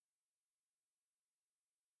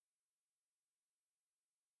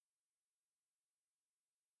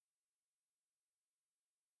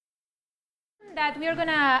That we are going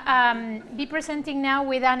to be presenting now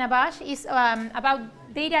with Anna Bash is about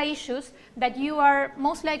data issues that you are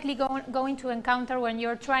most likely going to encounter when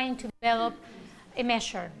you're trying to develop a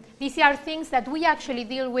measure. These are things that we actually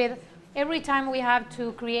deal with every time we have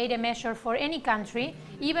to create a measure for any country,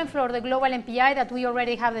 even for the global MPI that we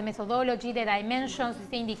already have the methodology, the dimensions,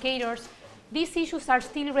 the indicators. These issues are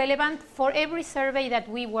still relevant for every survey that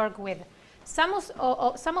we work with. Some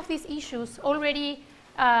of these issues already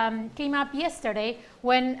came up yesterday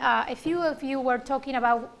when a few of you were talking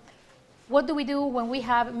about what do we do when we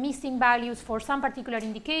have missing values for some particular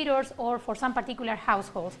indicators or for some particular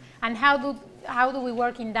households, and how do we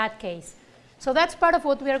work in that case. So that's part of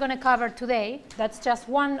what we are going to cover today. That's just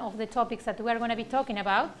one of the topics that we are going to be talking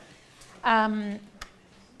about.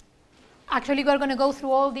 Actually, we're going to go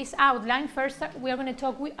through all this outline. First, we are going to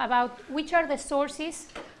talk about which are the sources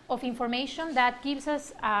of information that gives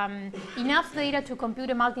us enough data to compute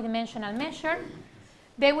a multidimensional measure.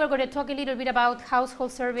 Then we're going to talk a little bit about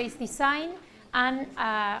household surveys design and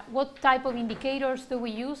what type of indicators do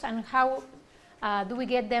we use and how do we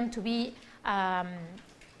get them to be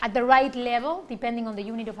at the right level depending on the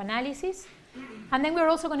unit of analysis. And then we're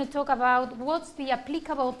also going to talk about what's the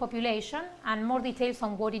applicable population, and more details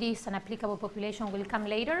on what it is an applicable population will come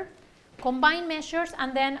later. Combined measures,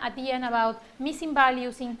 and then at the end about missing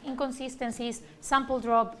values, inconsistencies, sample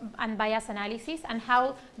drop, and bias analysis, and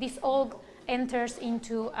how this all enters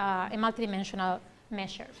into a multidimensional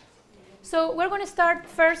measure. So we're going to start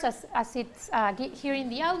first, as it's here in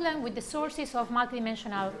the outline, with the sources of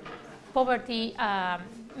multidimensional poverty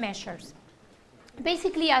measures.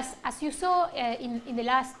 Basically, as you saw in the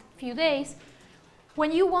last few days,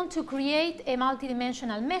 when you want to create a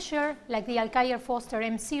multidimensional measure, like the Alkire-Foster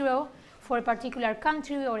M0, for a particular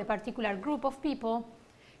country or a particular group of people,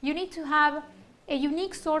 you need to have a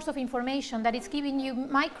unique source of information that is giving you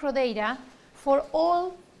microdata for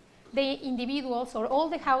all the individuals or all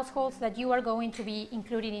the households that you are going to be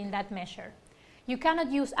including in that measure. You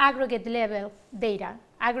cannot use aggregate level data.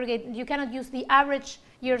 You cannot use the average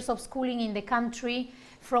years of schooling in the country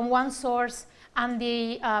from one source and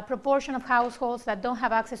the proportion of households that don't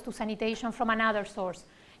have access to sanitation from another source.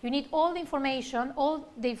 You need all the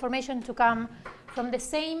information to come from the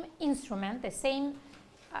same instrument, the same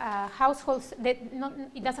households.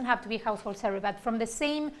 It doesn't have to be household survey, but from the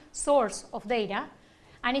same source of data,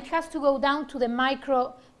 and it has to go down to the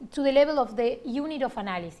level of the unit of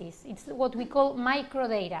analysis. It's what we call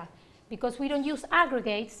microdata, because we don't use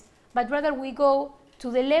aggregates, but rather we go to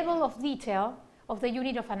the level of detail of the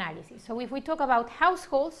unit of analysis. So if we talk about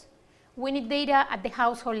households, we need data at the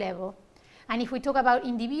household level. And if we talk about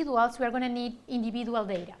individuals, we're going to need individual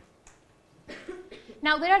data.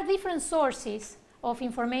 Now, there are different sources of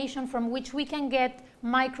information from which we can get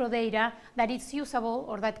microdata that is usable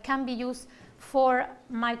or that can be used for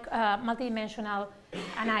multidimensional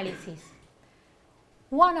analysis.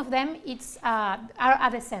 One of them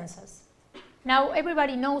are the census. Now,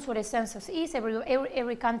 everybody knows what a census is.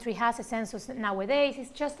 Every country has a census nowadays. It's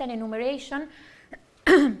just an enumeration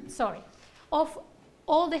of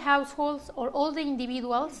all the households or all the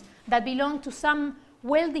individuals that belong to some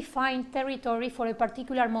well-defined territory for a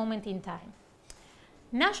particular moment in time.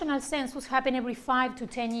 National census happen every 5 to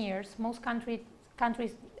 10 years. Most countries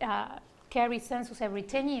carry census every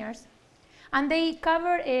 10 years, and they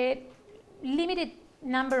cover a limited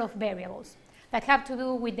number of variables that have to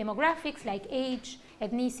do with demographics like age,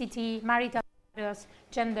 ethnicity, marital status,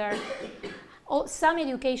 gender, some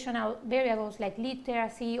educational variables like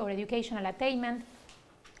literacy or educational attainment,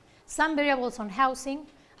 some variables on housing,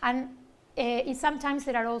 and sometimes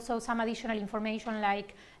there are also some additional information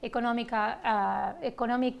like economic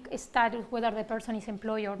status, whether the person is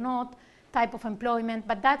employed or not, type of employment,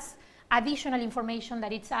 but that's additional information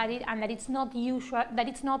that it's added and that it's not usual, that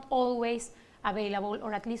it's not always available,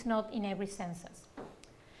 or at least not in every census.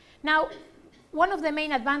 Now, one of the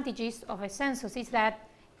main advantages of a census is that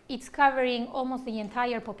it's covering almost the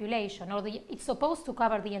entire population, or it's supposed to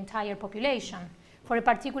cover the entire population for a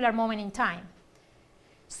particular moment in time.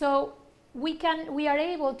 So we are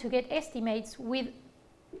able to get estimates with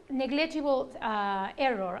negligible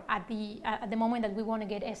error at the moment that we want to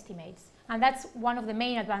get estimates. And that's one of the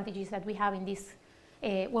main advantages that we have in this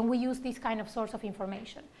when we use this kind of source of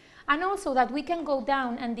information. And also that we can go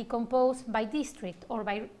down and decompose by district or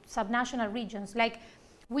by subnational regions. Like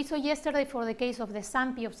we saw yesterday for the case of the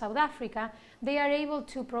SAMPI of South Africa, they are able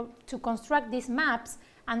to construct these maps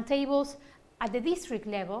and tables at the district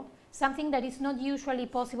level, something that is not usually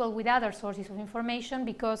possible with other sources of information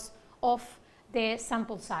because of the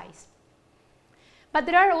sample size. But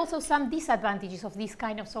there are also some disadvantages of this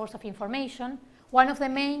kind of source of information. One of the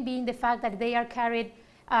main being the fact that they are carried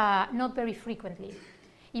not very frequently.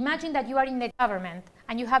 Imagine that you are in the government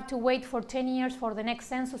and you have to wait for 10 years for the next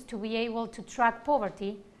census to be able to track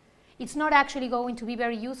poverty. It's not actually going to be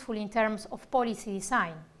very useful in terms of policy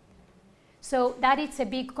design. So that is a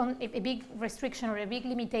big restriction or a big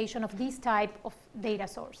limitation of this type of data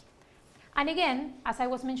source. And again, as I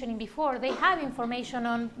was mentioning before, they have information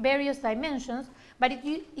on various dimensions, but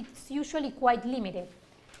it's usually quite limited.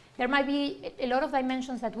 There might be a lot of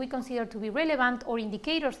dimensions that we consider to be relevant or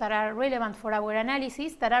indicators that are relevant for our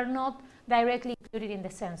analysis that are not directly included in the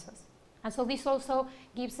census. And so this also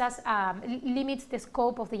gives us, limits the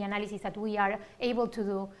scope of the analysis that we are able to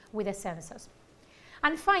do with the census.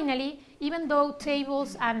 And finally, even though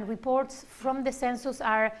tables and reports from the census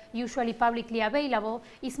are usually publicly available,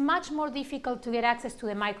 it's much more difficult to get access to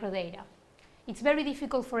the microdata. It's very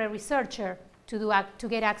difficult for a researcher to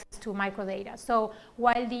get access to microdata. So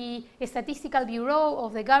while the Statistical Bureau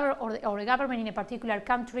of the or the government in a particular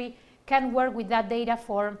country can work with that data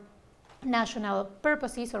for national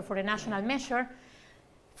purposes or for a national measure,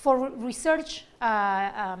 for research,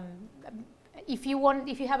 if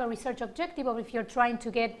you have a research objective or if you're trying to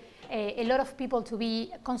get a lot of people to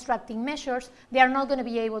be constructing measures, they are not going to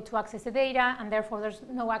be able to access the data, and therefore there's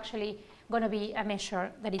no actually going to be a measure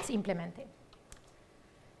that is implemented.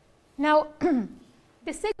 Now,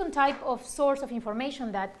 the second type of source of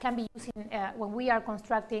information that can be used when we are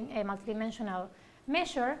constructing a multidimensional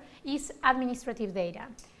measure is administrative data.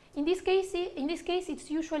 In this case, it's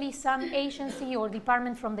usually some agency or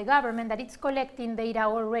department from the government that is collecting data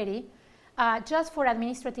already just for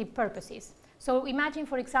administrative purposes. So imagine,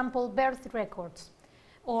 for example, birth records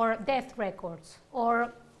or death records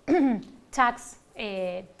or tax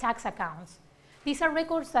accounts. These are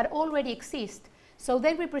records that already exist, so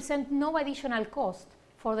they represent no additional cost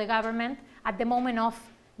for the government at the moment of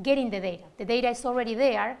getting the data. The data is already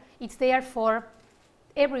there. It's there for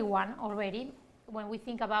everyone already. When we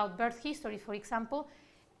think about birth history, for example,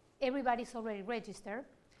 everybody's already registered.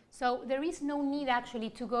 So there is no need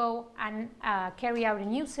actually to go and carry out a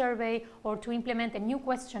new survey or to implement a new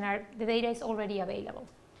questionnaire. The data is already available.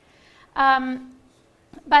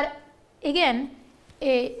 But again,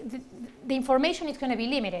 the information is going to be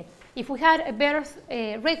limited. If we had a birth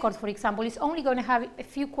record, for example, it's only going to have a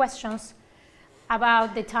few questions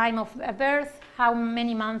about the time of birth, how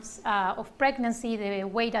many months of pregnancy, the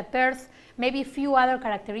weight at birth, maybe a few other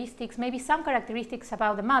characteristics, maybe some characteristics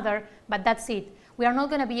about the mother, but that's it. We are not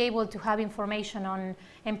going to be able to have information on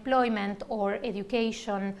employment or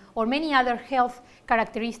education or many other health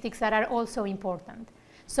characteristics that are also important.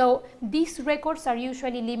 So these records are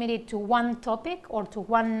usually limited to one topic or to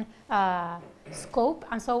one scope,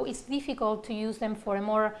 and so it's difficult to use them for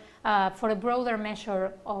a broader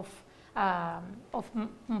measure of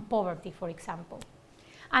poverty, for example.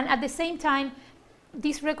 And at the same time,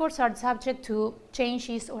 these records are subject to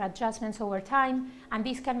changes or adjustments over time, and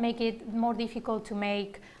this can make it more difficult to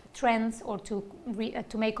make trends or to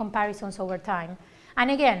make comparisons over time. And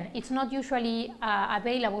again, it's not usually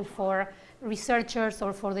available for researchers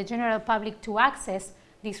or for the general public to access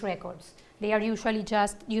these records. They are usually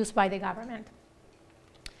just used by the government.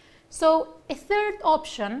 So a third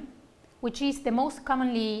option, which is the most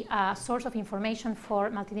commonly source of information for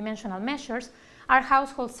multidimensional measures, are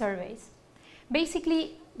household surveys.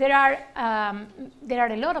 Basically, there are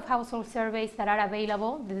a lot of household surveys that are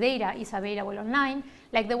available. The data is available online,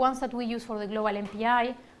 like the ones that we use for the global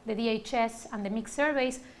MPI, the DHS, and the mixed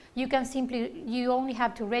surveys. You only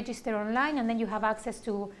have to register online, and then you have access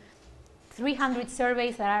to 300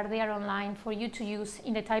 surveys that are there online for you to use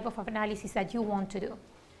in the type of analysis that you want to do.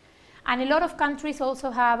 And a lot of countries also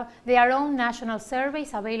have their own national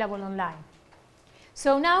surveys available online.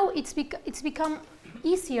 So now it's become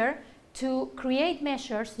easier to create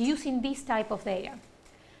measures using this type of data.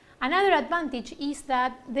 Another advantage is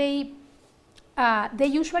that they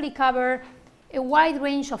usually cover a wide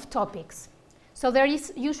range of topics. So there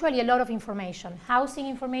is usually a lot of information. Housing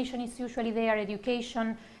information is usually there,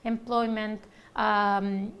 education, employment.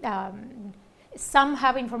 Some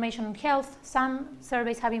have information on health. Some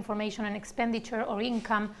surveys have information on expenditure or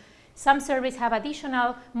income. Some surveys have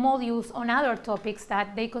additional modules on other topics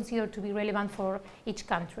that they consider to be relevant for each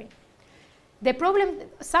country.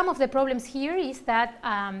 Some of the problems here is that,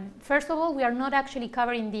 first of all, we are not actually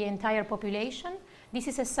covering the entire population. This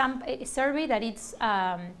is a survey that is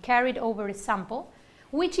carried over a sample,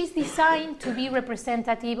 which is designed to be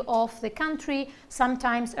representative of the country,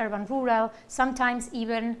 sometimes urban-rural, sometimes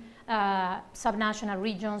even subnational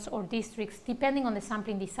regions or districts, depending on the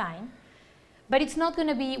sampling design. But it's not going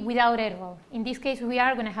to be without error. In this case, we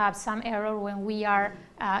are going to have some error when we are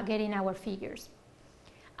getting our figures.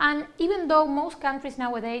 And even though most countries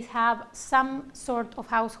nowadays have some sort of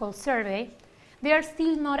household survey, they are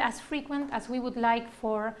still not as frequent as we would like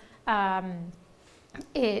for the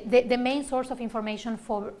main source of information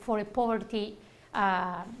for a poverty,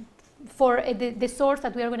 the source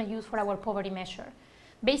that we are going to use for our poverty measure.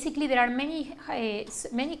 Basically, there are many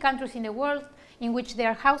countries in the world in which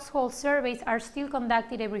their household surveys are still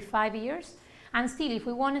conducted every 5 years. And still, if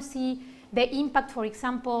we want to see the impact, for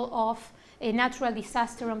example, of a natural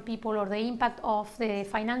disaster on people, or the impact of the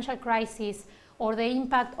financial crisis, or the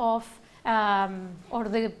impact of or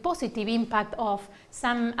the positive impact of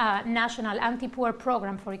some national anti-poor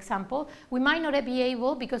program, for example, we might not be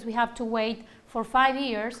able, because we have to wait for 5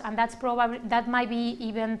 years, and that might be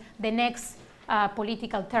even the next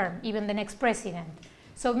political term, even the next president.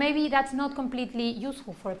 So maybe that's not completely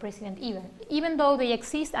useful for a president even though they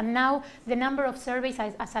exist. And now the number of surveys,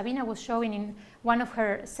 as Sabina was showing in one of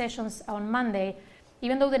her sessions on Monday,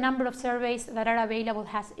 even though the number of surveys that are available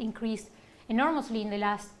has increased enormously in the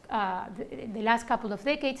last couple of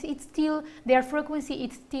decades, it's still, their frequency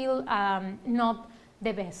is still not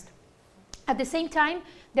the best. At the same time,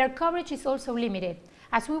 their coverage is also limited.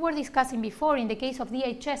 As we were discussing before, in the case of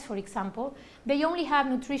DHS, for example, they only have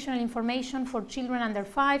nutritional information for children under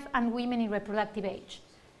 5 and women in reproductive age.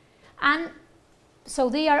 And so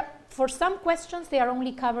they are, for some questions, they are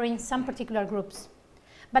only covering some particular groups.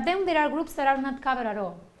 But then there are groups that are not covered at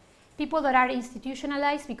all. People that are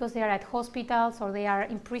institutionalized because they are at hospitals or they are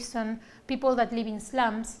in prison, people that live in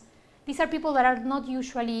slums. These are people that are not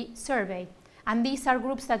usually surveyed. And these are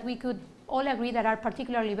groups that we could all agree that are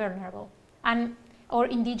particularly vulnerable. Or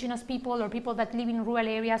indigenous people, or people that live in rural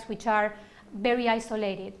areas which are very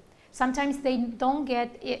isolated. Sometimes they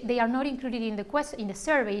are not included in the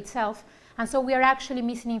survey itself, and so we are actually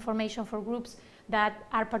missing information for groups that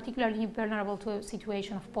are particularly vulnerable to a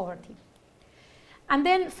situation of poverty. And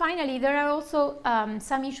then finally, there are also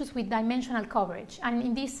some issues with dimensional coverage, and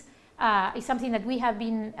in this is something that we have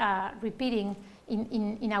been repeating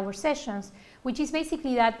in our sessions, which is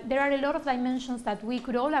basically that there are a lot of dimensions that we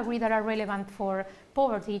could all agree that are relevant for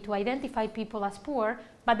poverty to identify people as poor,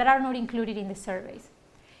 but that are not included in the surveys.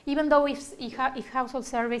 Even though if household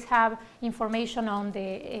surveys have information on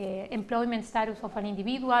the employment status of an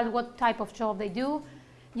individual, what type of job they do,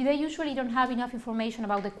 they usually don't have enough information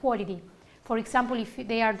about the quality. For example, if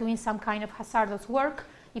they are doing some kind of hazardous work,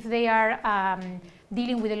 if they are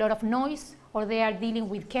dealing with a lot of noise, or they are dealing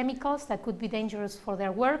with chemicals that could be dangerous for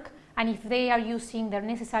their work, and if they are using their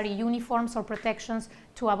necessary uniforms or protections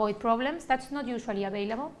to avoid problems, that's not usually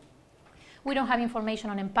available. We don't have information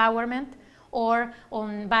on empowerment or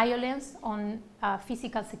on violence, on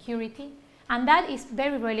physical security, and that is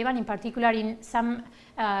very relevant, in particular in some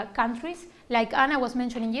countries. Like Ana was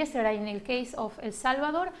mentioning yesterday, in the case of El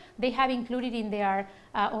Salvador, they have included in their,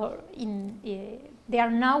 they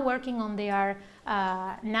are now working on their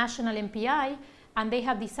national MPI, and they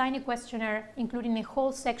have designed a questionnaire including a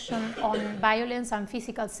whole section on violence and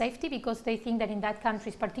physical safety, because they think that in that country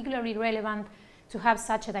it's particularly relevant to have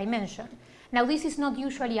such a dimension. Now, this is not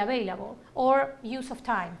usually available, or use of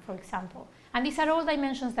time, for example. And these are all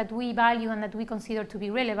dimensions that we value and that we consider to be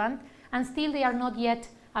relevant, and still they are not yet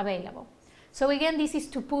available. So again, this is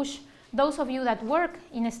to push those of you that work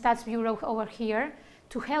in a stats bureau over here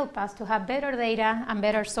to help us to have better data and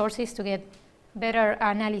better sources to get better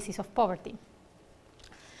analysis of poverty.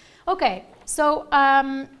 Okay, so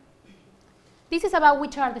this is about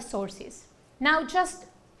which are the sources. Now, just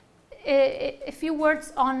a few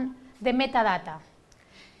words on the metadata.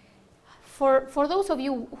 For those of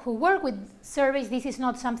you who work with surveys, this is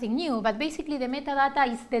not something new, but basically the metadata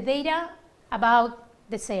is the data about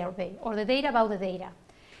the survey, or the data about the data.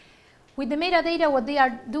 With the metadata, what they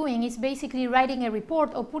are doing is basically writing a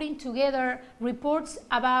report or putting together reports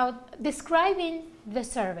about describing the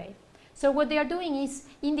survey. So what they are doing is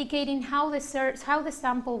indicating how the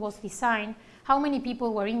sample was designed, how many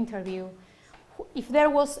people were interviewed, if there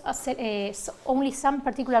was only some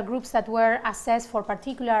particular groups that were assessed for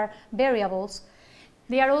particular variables.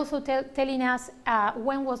 They are also telling us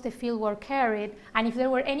when was the fieldwork carried, and if there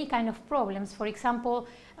were any kind of problems. For example,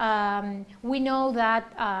 we know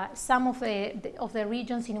that some of the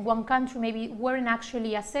regions in one country maybe weren't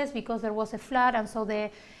actually assessed because there was a flood, and so the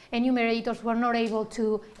enumerators were not able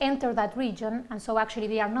to enter that region, and so actually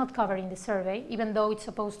they are not covered in the survey, even though it's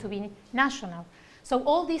supposed to be national. So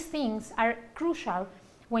all these things are crucial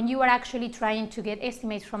when you are actually trying to get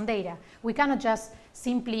estimates from data. We cannot just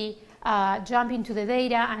simply jump into the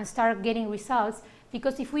data and start getting results.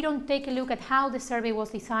 because if we don't take a look at how the survey was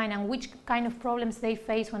designed and which kind of problems they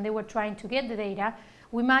faced when they were trying to get the data,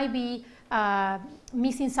 we might be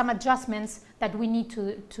missing some adjustments that we need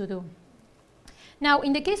to do. Now,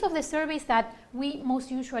 in the case of the surveys that we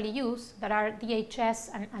most usually use, that are DHS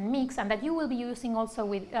and MIX, and that you will be using also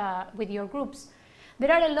with your groups,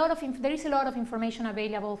 there is a lot of information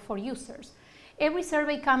available for users. Every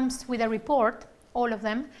survey comes with a report, all of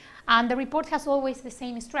them, and the report has always the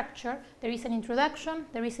same structure. There is an introduction,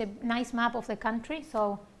 there is a nice map of the country,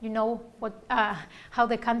 so you know how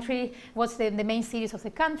the country, what's the main cities of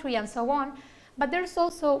the country, and so on. But there's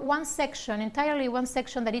also one section, entirely one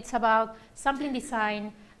section, that it's about sampling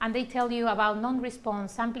design, and they tell you about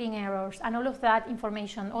non-response, sampling errors, and all of that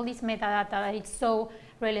information, all this metadata that is so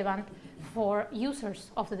relevant for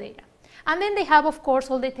users of the data. And then they have, of course,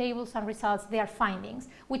 all the tables and results, their findings,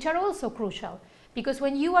 which are also crucial. Because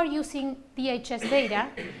when you are using DHS data,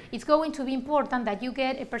 it's going to be important that you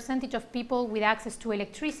get a percentage of people with access to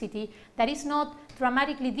electricity that is not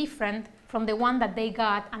dramatically different from the one that they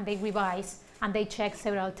got and they revise and they check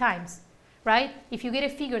several times, right? If you get a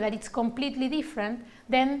figure that it's completely different,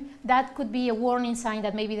 then that could be a warning sign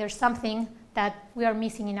that maybe there's something that we are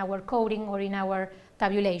missing in our coding or in our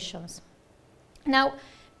tabulations. Now,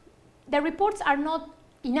 the reports are not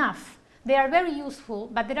enough. They are very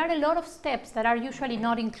useful, but there are a lot of steps that are usually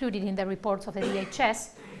not included in the reports of the DHS,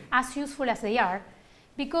 as useful as they are,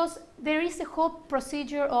 because there is a whole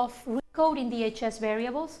procedure of recoding DHS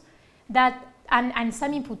variables and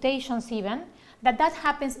some imputations even, that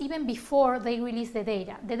happens even before they release the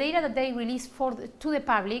data. The data that they release to the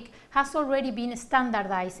public has already been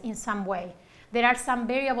standardized in some way. There are some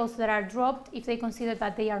variables that are dropped if they consider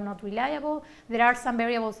that they are not reliable. There are some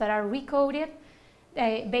variables that are recoded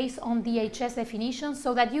based on DHS definitions,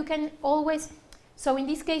 so that you can always, so in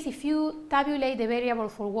this case, if you tabulate the variable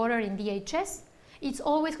for water in DHS, it's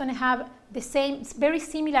always going to have the same, very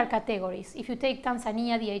similar categories. If you take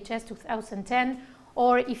Tanzania DHS 2010,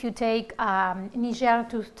 or if you take Niger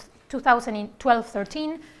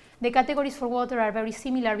 2012-13, the categories for water are very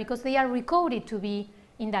similar because they are recoded to be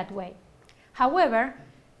in that way. However,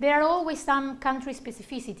 there are always some country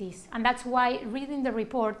specificities, and that's why reading the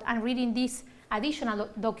report and reading these additional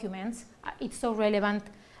documents, it's so relevant,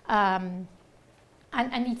 and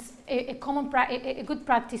it's a good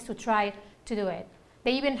practice to try to do it.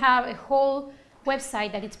 They even have a whole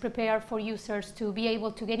website that is prepared for users to be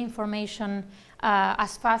able to get information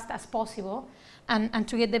as fast as possible and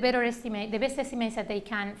to get the best estimates that they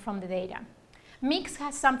can from the data. MIX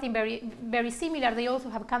has something very, very similar. They also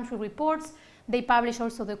have country reports. They publish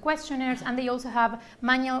also the questionnaires, and they also have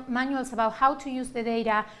manuals about how to use the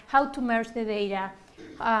data, how to merge the data,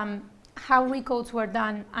 how recodes were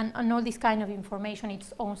done, and all this kind of information.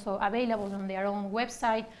 It's also available on their own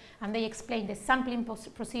website, and they explain the sampling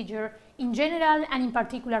procedure in general and in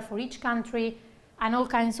particular for each country, and all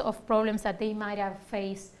kinds of problems that they might have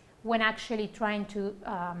faced when actually trying to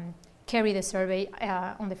carry the survey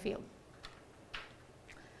on the field.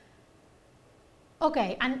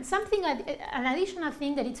 Okay, and an additional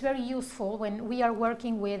thing that is very useful when we are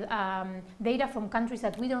working with data from countries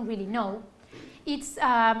that we don't really know, it's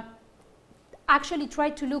actually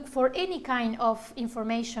try to look for any kind of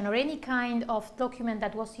information or any kind of document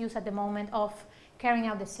that was used at the moment of carrying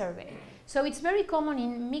out the survey. So it's very common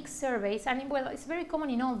in mixed surveys, and well, it's very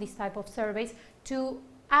common in all these type of surveys to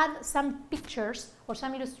add some pictures or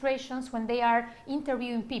some illustrations when they are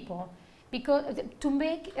interviewing people, because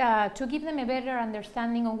to give them a better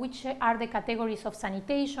understanding on which are the categories of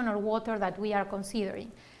sanitation or water that we are considering.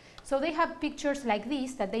 So they have pictures like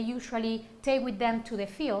this that they usually take with them to the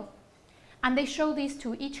field, and they show this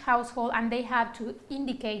to each household, and they have to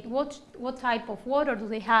indicate what type of water do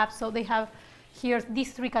they have. So they have here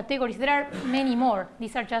these three categories. There are many more.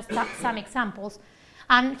 These are just some examples.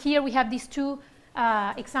 And here we have these two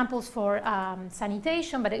examples for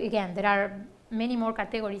sanitation, but again, there are many more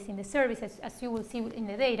categories in the services, as you will see in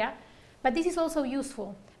the data. But this is also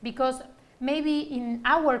useful because maybe in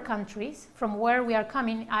our countries, from where we are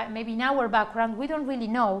coming, maybe in our background, we don't really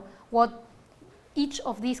know what each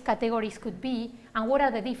of these categories could be and what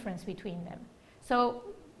are the difference between them. So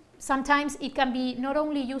sometimes it can be not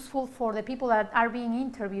only useful for the people that are being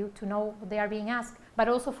interviewed to know what they are being asked, but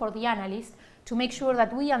also for the analyst to make sure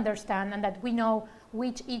that we understand and that we know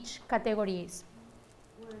which each category is.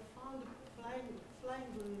 We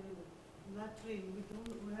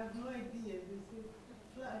have no idea.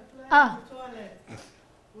 Flying to toilet.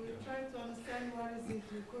 We tried to understand what is it.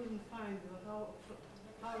 We couldn't find how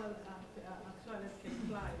a toilet can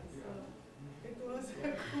fly. So it was a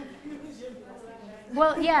confusion.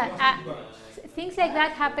 Well, yeah, things like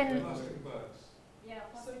that happen.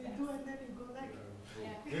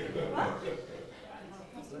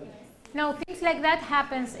 No, things like that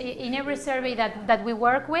happens in every survey that we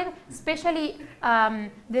work with. Especially,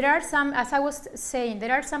 there are some, as I was saying,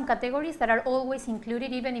 there are some categories that are always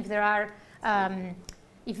included, even if there are,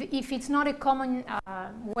 if it's not a common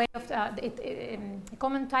way of, a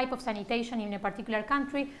common type of sanitation in a particular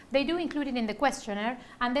country, they do include it in the questionnaire,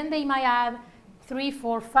 and then they might add 3,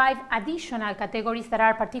 4, 5 additional categories that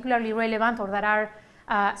are particularly relevant or that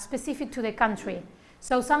are specific to the country.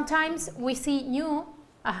 So sometimes we see new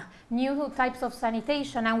types of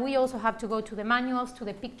sanitation, and we also have to go to the manuals, to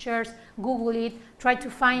the pictures, Google it, try to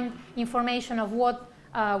find information of what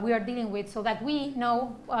we are dealing with so that we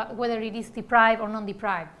know whether it is deprived or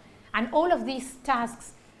non-deprived. And all of these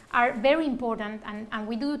tasks are very important, and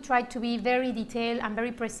we do try to be very detailed and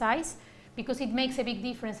very precise, because it makes a big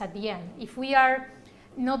difference at the end. If we are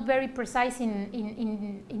not very precise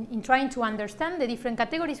in trying to understand the different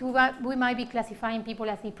categories, we might be classifying people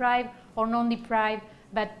as deprived or non-deprived,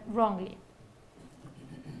 but wrongly.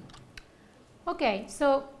 Okay,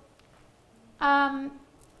 so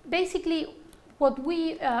basically what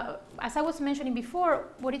we, as I was mentioning before,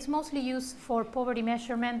 what it's mostly used for poverty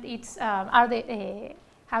measurement are the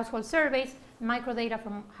household surveys, microdata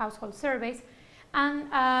from household surveys.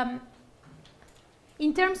 And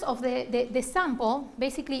in terms of the sample,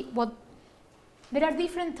 basically there are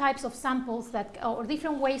different types of samples or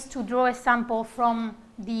different ways to draw a sample from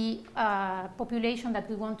the population that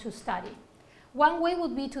we want to study. One way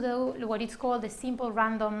would be to do what is called the simple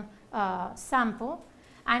random sample,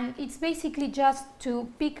 and it's basically just to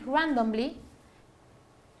pick randomly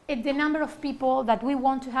the number of people that we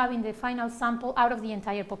want to have in the final sample out of the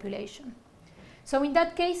entire population. So in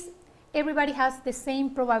that case, everybody has the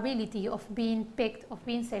same probability of being picked, of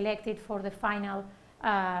being selected for the final,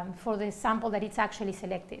 for the sample that it's actually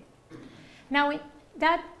selected. Now,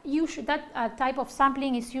 that type of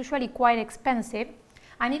sampling is usually quite expensive,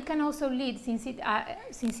 and it can also lead, since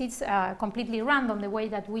it's completely random, the way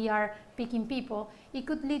that we are picking people, it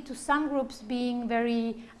could lead to some groups being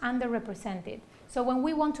very underrepresented. So when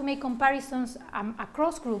we want to make comparisons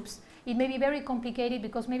across groups, it may be very complicated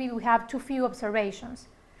because maybe we have too few observations.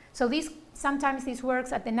 So sometimes this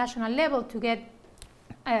works at the national level to get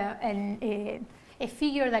a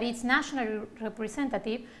figure that is nationally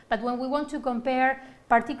representative, but when we want to compare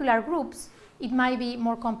particular groups, it might be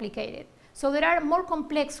more complicated. So there are more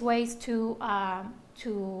complex ways to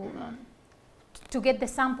get the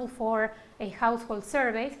sample for a household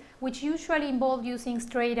survey, which usually involve using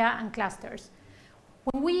strata and clusters.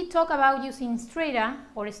 When we talk about using strata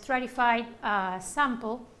or a stratified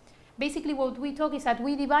sample, basically what we talk is that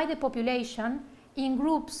we divide the population in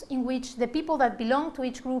groups in which the people that belong to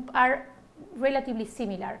each group are relatively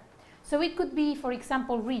similar. So it could be, for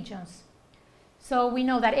example, regions. So we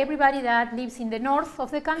know that everybody that lives in the north of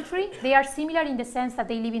the country, they are similar in the sense that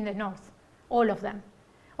they live in the north, all of them.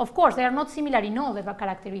 Of course, they are not similar in all the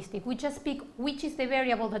characteristics. We just pick which is the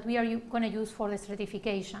variable that we are going to use for the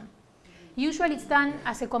stratification. Usually it's done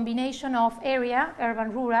as a combination of area,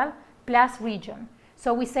 urban, rural, plus region.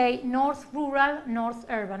 So we say north rural, north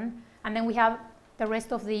urban, and then we have the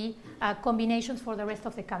rest of the combinations for the rest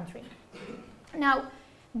of the country. Now,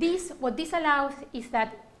 what this allows is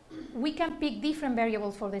that we can pick different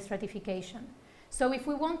variables for the stratification. So if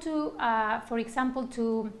we want to, for example,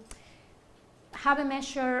 to have a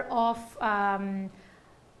measure of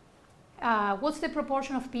what's the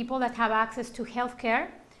proportion of people that have access to healthcare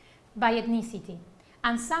by ethnicity.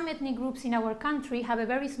 And some ethnic groups in our country have a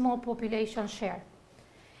very small population share.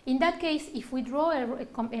 In that case, if we draw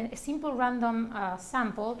a simple random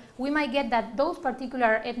sample, we might get that those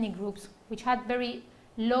particular ethnic groups, which had very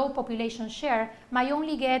low population share, might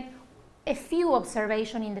only get a few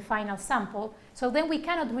observations in the final sample. So then we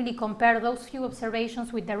cannot really compare those few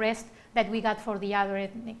observations with the rest that we got for the other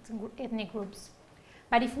ethnic groups.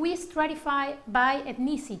 But if we stratify by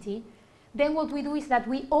ethnicity, then what we do is that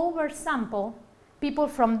we oversample people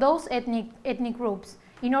from those ethnic groups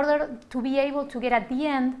in order to be able to get at the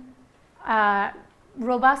end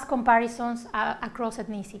robust comparisons across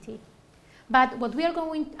ethnicity. But what we are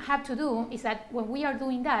going to have to do is that when we are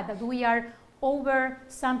doing that we are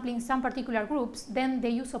oversampling some particular groups, then the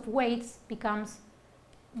use of weights becomes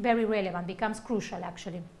very relevant, becomes crucial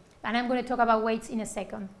actually. And I'm going to talk about weights in a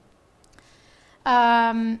second.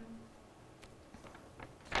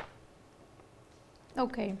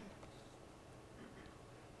 Okay.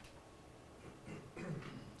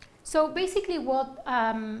 So basically what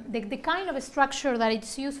the kind of a structure that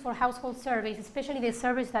it's used for household surveys, especially the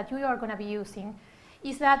surveys that you are going to be using,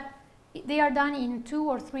 is that they are done in 2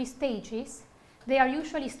 or 3 stages. They are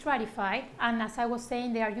usually stratified, and as I was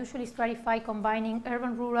saying, they are usually stratified combining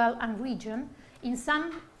urban, rural, and region. In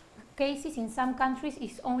some cases in some countries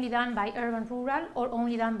it's only done by urban-rural or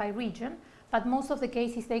only done by region, but most of the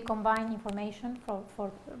cases they combine information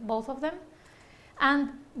for both of them. And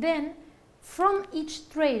then from each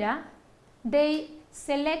strata, they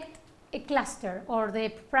select a cluster or the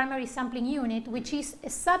primary sampling unit, which is a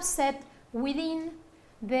subset within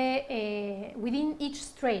each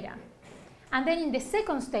strata. And then in the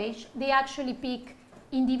second stage, they actually pick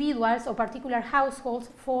individuals or particular households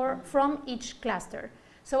from each cluster.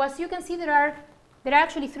 So as you can see, there are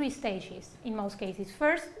actually 3 stages in most cases.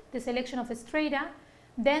 First, the selection of a strata,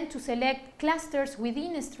 then to select clusters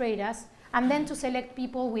within stratas, and then to select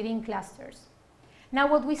people within clusters. Now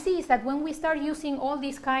what we see is that when we start using all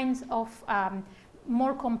these kinds of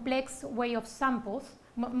more complex way of samples,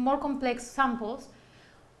 more complex samples,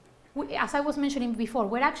 as I was mentioning before,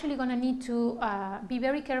 we're actually going to need to be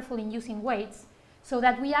very careful in using weights so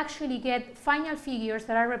that we actually get final figures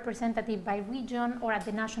that are representative by region or at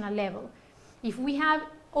the national level. If we have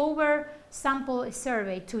over-sampled a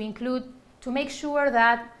survey to make sure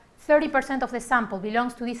that 30% of the sample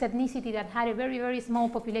belongs to this ethnicity that had a very, very small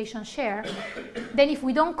population share, then if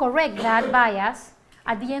we don't correct that bias,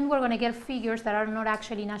 at the end we're going to get figures that are not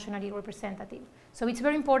actually nationally representative. So it's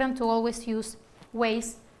very important to always use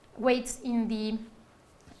weights in the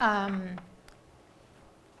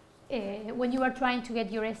when you are trying to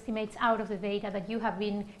get your estimates out of the data that you have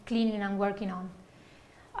been cleaning and working on.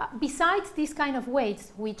 Besides these kind of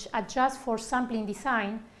weights, which adjust for sampling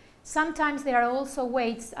design, sometimes there are also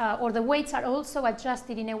weights, or the weights are also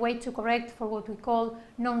adjusted in a way to correct for what we call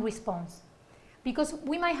non-response. Because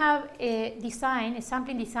we might have a design, a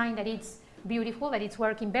sampling design that is beautiful, that it's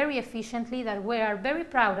working very efficiently, that we are very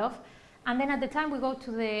proud of, and then at the time we go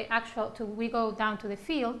to the we go down to the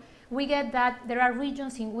field, we get that there are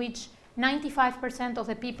regions in which 95% of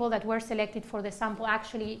the people that were selected for the sample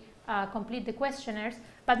actually complete the questionnaires,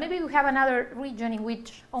 but maybe we have another region in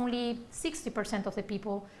which only 60% of the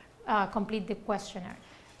people complete the questionnaire.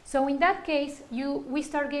 So in that case, we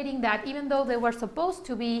start getting that even though they were supposed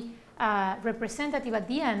to be representative at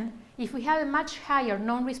the end, if we have a much higher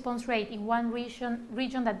non-response rate in one region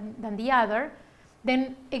than the other,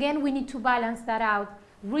 then again we need to balance that out,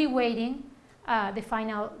 reweighting the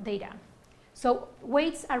final data. So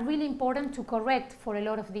weights are really important to correct for a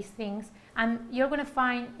lot of these things, and you're going to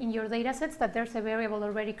find in your data sets that there's a variable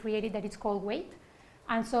already created that it's called weight,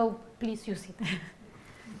 and so please use it.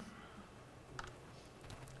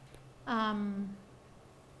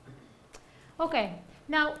 Okay,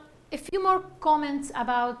 now a few more comments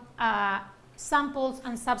about samples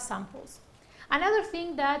and subsamples. Another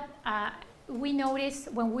thing that we notice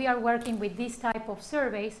when we are working with this type of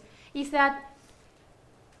surveys is that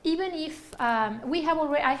even if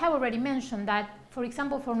I have already mentioned that, for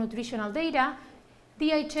example, for nutritional data,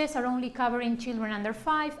 DHS are only covering children under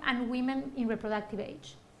 5 and women in reproductive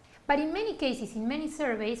age. But in many cases, in many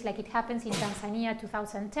surveys, like it happens in Tanzania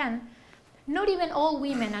 2010, not even all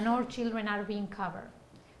women and all children are being covered.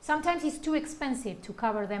 Sometimes it's too expensive to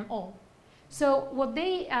cover them all. So what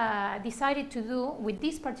they decided to do with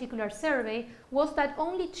this particular survey was that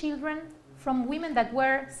only children from women that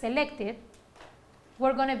were selected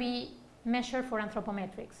were going to be measured for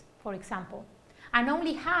anthropometrics, for example. And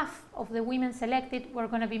only half of the women selected were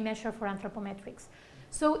going to be measured for anthropometrics.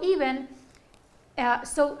 So even, at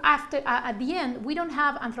the end, we don't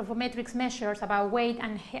have anthropometrics measures about weight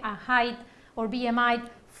and height or BMI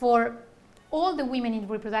for all the women in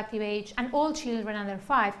reproductive age and all children under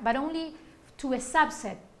 5, but only to a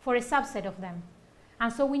subset of them.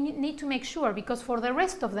 And so we need to make sure, because for the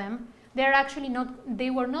rest of them, they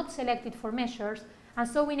were not selected for measures, and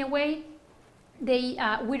so in a way,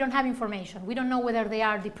 we don't have information. We don't know whether they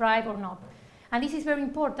are deprived or not. And this is very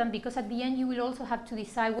important because at the end, you will also have to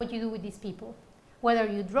decide what you do with these people. Whether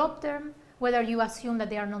you drop them, whether you assume that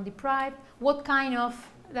they are not deprived, what kind of,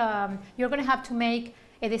 you're going to have to make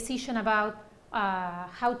a decision about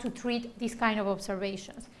how to treat these kind of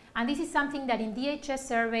observations. And this is something that in DHS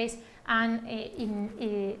surveys and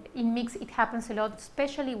in mix, it happens a lot,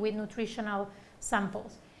 especially with nutritional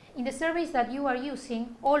samples. In the surveys that you are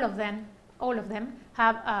using, all of them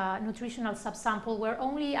have a nutritional subsample where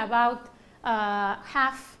only about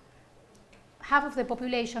half of the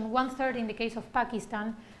population, 1/3 in the case of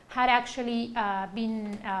Pakistan, had actually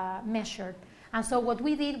been measured. And so what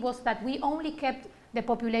we did was that we only kept the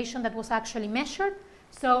population that was actually measured.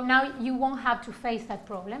 So now you won't have to face that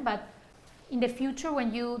problem. But in the future,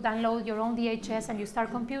 when you download your own DHS and you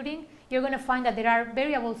start computing, you're going to find that there are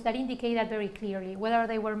variables that indicate that very clearly, whether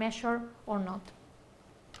they were measured or not.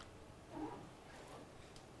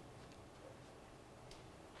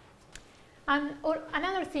 And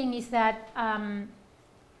another thing is that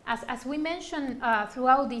as we mentioned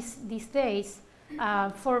throughout these days,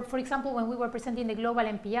 for example, when we were presenting the global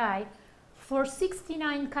MPI, for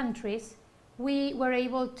 69 countries, we were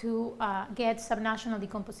able to get subnational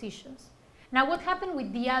decompositions. Now, what happened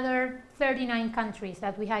with the other 39 countries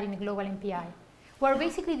that we had in the global MPI? Well,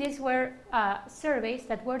 basically, these were surveys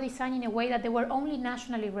that were designed in a way that they were only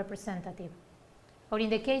nationally representative. Or in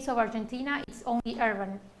the case of Argentina, it's only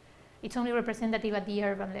urban. It's only representative at the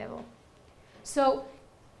urban level. So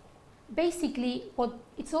basically,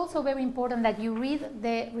 it's also very important that you read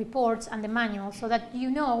the reports and the manuals so that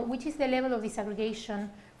you know which is the level of disaggregation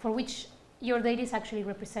for which your data is actually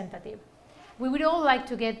representative. We would all like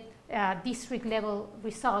to get district level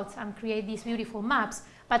results and create these beautiful maps,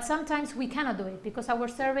 but sometimes we cannot do it because our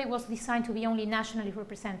survey was designed to be only nationally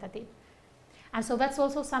representative. And so that's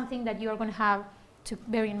also something that you're going to have to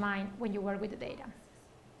bear in mind when you work with the data.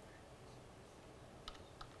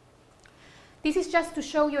 This is just to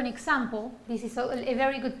show you an example. This is a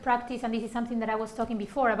very good practice, and this is something that I was talking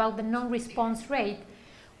before about the non-response rate.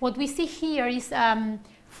 What we see here is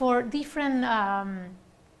for different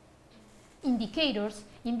indicators,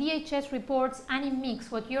 in DHS reports and in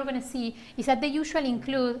mix, what you're going to see is that they usually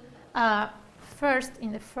include,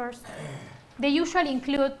 they usually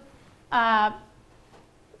include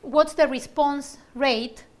what's the response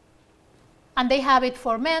rate, and they have it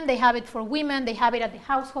for men, they have it for women, they have it at the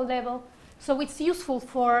household level. So it's useful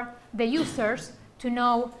for the users to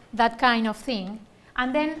know that kind of thing.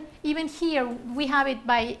 And then even here, we have it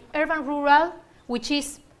by urban-rural, which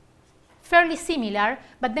is fairly similar.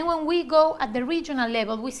 But then when we go at the regional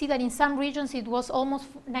level, we see that in some regions it was almost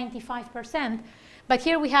 95%. But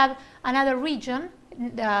here we have another region,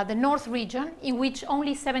 the North region, in which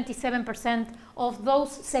only 77% of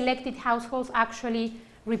those selected households actually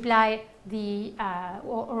reply the,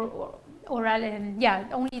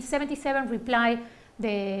 only 77 reply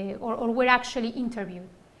or were actually interviewed.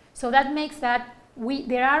 So that makes that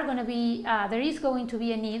there is going to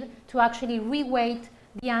be a need to actually reweight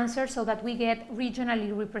the answer so that we get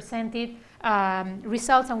regionally represented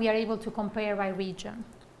results and we are able to compare by region.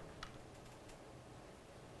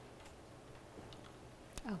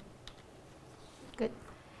 Oh, good.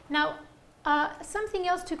 Now, something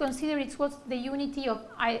else to consider is what's the unit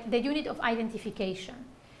of identification.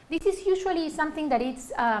 This is usually something that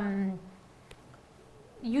it's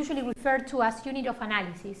usually referred to as unit of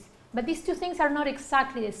analysis, but these two things are not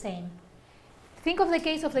exactly the same. Think of the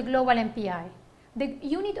case of the global MPI. The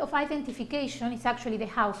unit of identification is actually the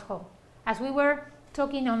household. As we were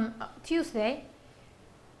talking on Tuesday,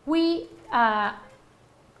 the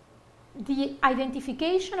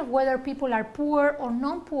identification of whether people are poor or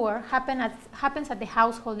non-poor happens at the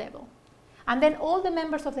household level. And then all the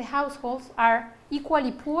members of the households are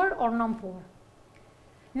equally poor or non-poor.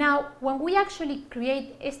 Now, when we actually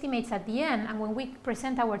create estimates at the end and when we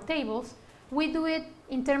present our tables, we do it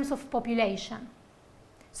in terms of population.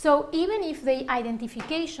 So even if the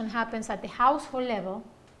identification happens at the household level,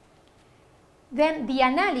 then the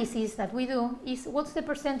analysis that we do is what's the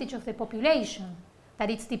percentage of the population that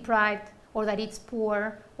it's deprived or that it's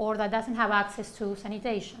poor or that doesn't have access to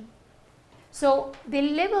sanitation. So the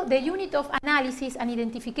unit of analysis and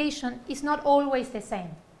identification is not always the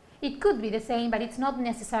same. It could be the same, but it's not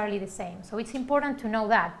necessarily the same. So it's important to know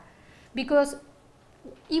that, because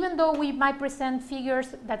even though we might present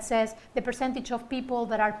figures that says the percentage of people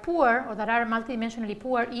that are poor or that are multidimensionally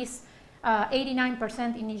poor is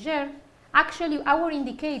 89% in Niger, actually our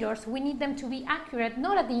indicators, we need them to be accurate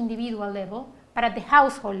not at the individual level, but at the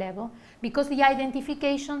household level, because the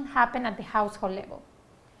identification happened at the household level.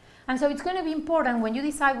 And so it's going to be important when you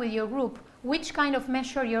decide with your group which kind of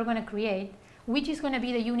measure you're going to create, which is going to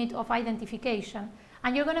be the unit of identification,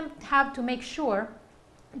 and you're going to have to make sure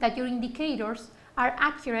that your indicators are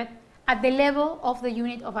accurate at the level of the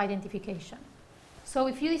unit of identification. So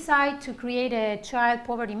if you decide to create a child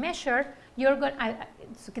poverty measure,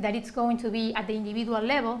 that it's going to be at the individual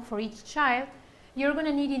level for each child, you're going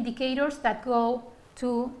to need indicators that go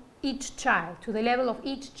to each child, to the level of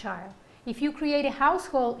each child. If you create a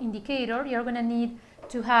household indicator, you're going to need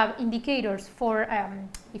to have indicators for,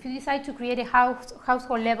 if you decide to create a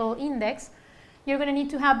household level index, you're going to need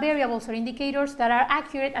to have variables or indicators that are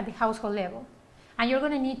accurate at the household level. And you're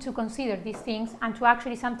going to need to consider these things and to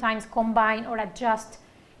actually sometimes combine or adjust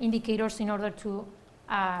indicators in order to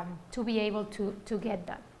be able to get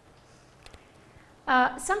that.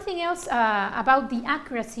 Something else about the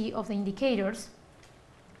accuracy of the indicators,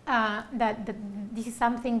 this is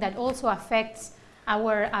something that also affects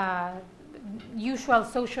our usual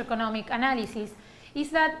socioeconomic analysis, is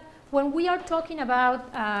that when we are talking about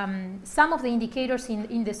some of the indicators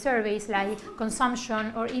in the surveys, like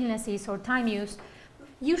consumption or illnesses or time use,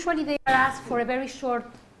 usually they are asked for a very short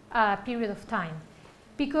period of time.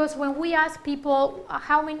 Because when we ask people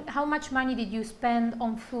how much money did you spend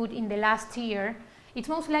on food in the last year, it's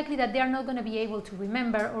most likely that they are not going to be able to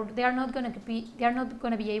remember, or they are not going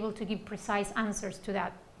to be able to give precise answers to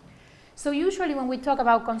that. So usually when we talk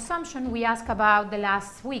about consumption, we ask about the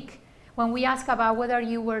last week. When we ask about whether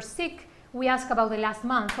you were sick, we ask about the last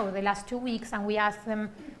month or the last 2 weeks, and we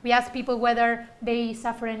ask people whether they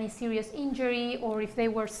suffered any serious injury or if they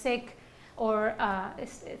were sick or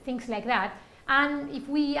things like that. And if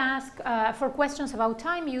we ask for questions about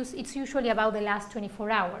time use, it's usually about the last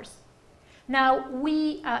 24 hours. Now,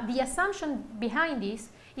 the assumption behind this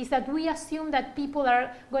is that we assume that people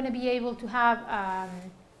are going to be able to have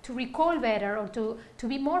to recall better, or to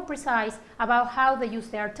be more precise about how they use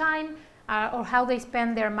their time, or how they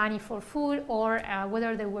spend their money for food, or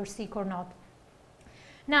whether they were sick or not.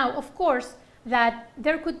 Now, of course, that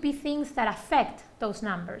there could be things that affect those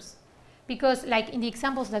numbers. Because like in the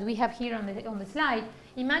examples that we have here on the slide,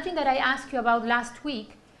 imagine that I ask you about last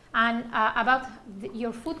week and about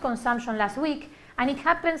your food consumption last week, and it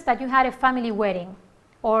happens that you had a family wedding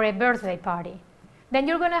or a birthday party. Then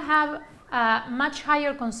you're going to have much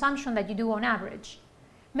higher consumption than you do on average.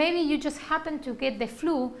 Maybe you just happen to get the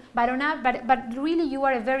flu, but really you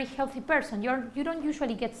are a very healthy person. You don't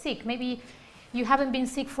usually get sick. Maybe you haven't been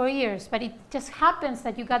sick for years, but it just happens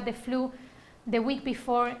that you got the flu the week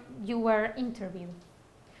before you were interviewed.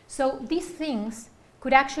 So these things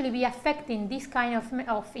could actually be affecting this kind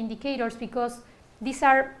of indicators, because these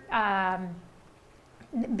are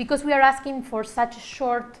because we are asking for such a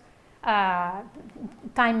short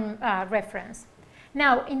time reference.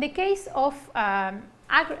 Now, in the case of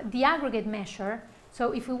the aggregate measure,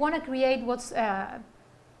 so if we want to create what's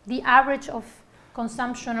the average of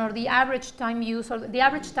consumption, or the average time use, or the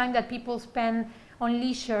average time that people spend on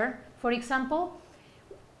leisure, for example,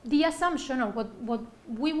 the assumption, or what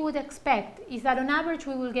we would expect, is that on average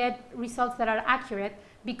we will get results that are accurate,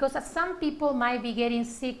 because as some people might be getting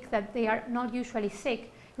sick that they are not usually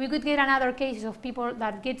sick, we could get another cases of people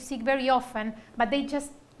that get sick very often, but they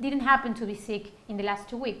just didn't happen to be sick in the last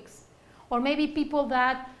 2 weeks. Or maybe people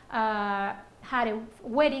that had a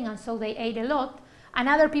wedding and so they ate a lot, and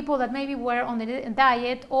other people that maybe were on the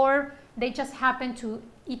diet, or they just happened to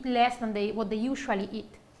eat less than what they usually eat.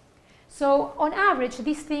 So on average,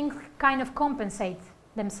 these things kind of compensate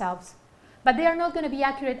themselves, but they are not going to be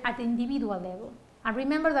accurate at the individual level. And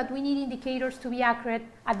remember that we need indicators to be accurate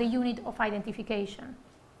at the unit of identification.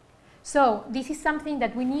 So this is something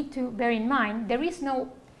that we need to bear in mind. There is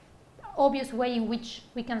no obvious way in which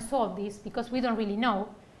we can solve this, because we don't really know,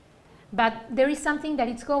 but there is something that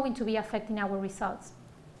is going to be affecting our results.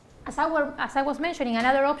 As I was mentioning,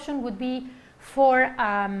 another option would be for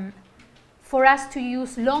us to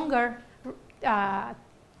use longer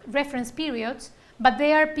reference periods, but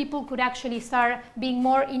there people could actually start being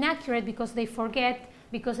more inaccurate because they forget,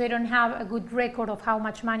 because they don't have a good record of how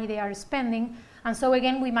much money they are spending, and so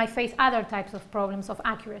again we might face other types of problems of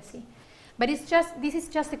accuracy. But this is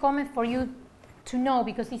just a comment for you to know,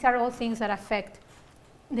 because these are all things that affect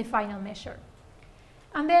the final measure.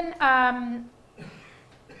 And then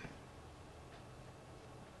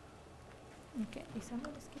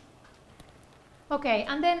okay,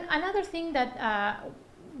 and then another thing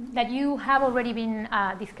that you have already been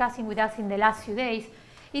discussing with us in the last few days,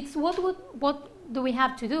 it's what do we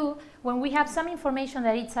have to do when we have some information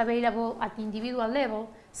that it's available at the individual level,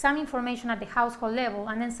 some information at the household level,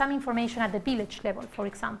 and then some information at the village level, for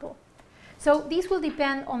example. So this will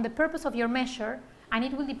depend on the purpose of your measure, and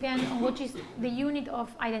it will depend on what is the unit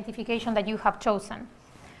of identification that you have chosen.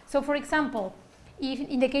 So for example, if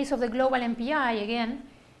in the case of the global MPI, again,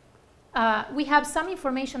 we have some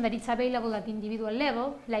information that is available at the individual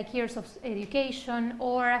level, like years of education,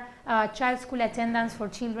 or child school attendance for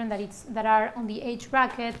children that are on the age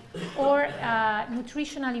bracket, or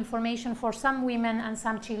nutritional information for some women and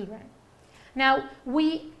some children. Now,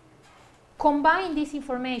 we combine this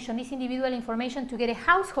information, this individual information, to get a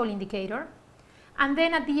household indicator, and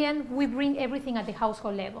then at the end we bring everything at the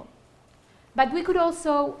household level. But we could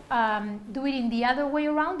also do it in the other way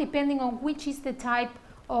around, depending on which is the type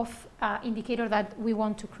of indicator that we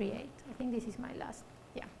want to create. I think this is my last,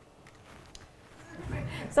 yeah.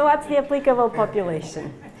 So what's the applicable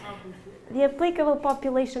population? The applicable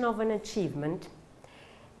population of an achievement,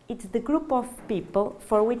 it's the group of people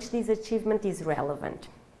for which this achievement is relevant.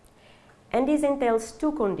 And this entails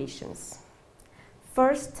two conditions.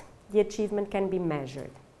 First, the achievement can be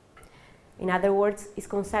measured. In other words, is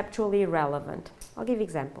conceptually relevant. I'll give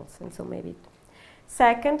examples, and so maybe.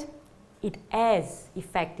 Second, it has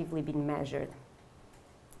effectively been measured.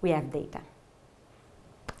 We have data.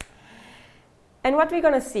 And what we're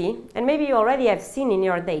going to see, and maybe you already have seen in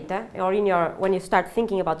your data, or in your, when you start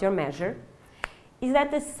thinking about your measure, is that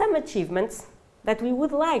there's some achievements that we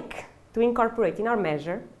would like to incorporate in our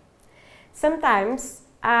measure sometimes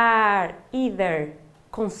are either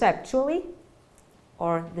conceptually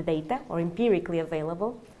or the data or empirically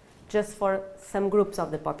available just for some groups of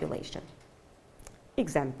the population.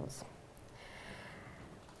 Examples.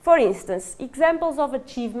 For instance, examples of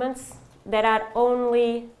achievements that are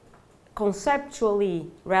only conceptually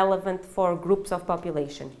relevant for groups of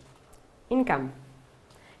population. Income.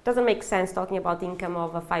 It doesn't make sense talking about income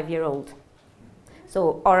of a 5-year-old.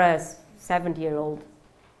 So, or a 70-year-old.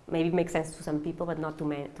 Maybe it makes sense to some people, but not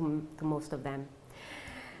to most of them.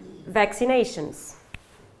 Vaccinations.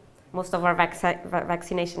 Most of our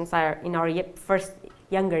vaccinations are in our first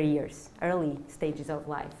younger years, early stages of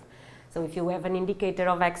life. So if you have an indicator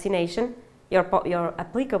of vaccination, your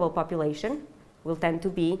applicable population will tend to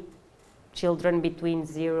be children between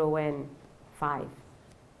 0 and 5.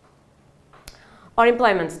 Or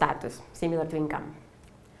employment status, similar to income.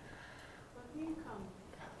 But income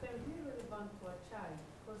can be relevant to a child,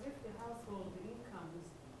 because if the household income is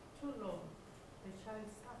too low, the child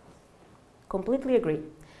suffers. Completely agree.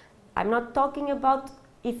 I'm not talking about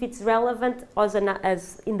if it's relevant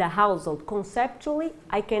as in the household. Conceptually,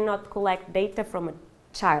 I cannot collect data from a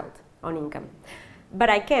child on income. But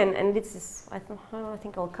I can, and this is, I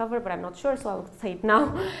think I'll cover, but I'm not sure, so I'll say it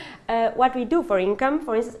now. What we do for income,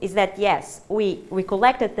 for instance, is that yes, we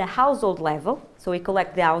collect at the household level, so we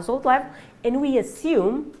collect the household level, and we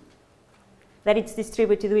assume that it's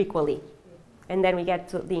distributed equally, and then we get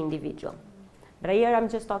to the individual. But here I'm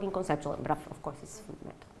just talking conceptual, but of course it's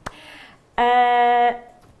fundamental.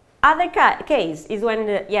 Other case is when,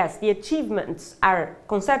 the achievements are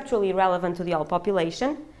conceptually relevant to the whole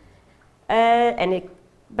population,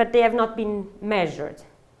 but they have not been measured.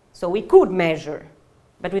 So we could measure,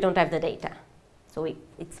 but we don't have the data. So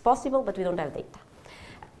it's possible, but we don't have data.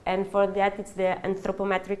 And for that, it's the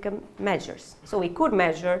anthropometric measures. So we could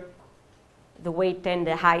measure the weight and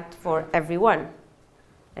the height for everyone.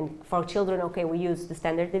 And for children, okay, we use the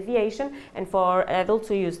standard deviation, and for adults,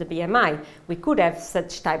 we use the BMI. We could have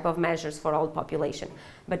such type of measures for all population.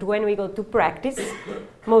 But when we go to practice,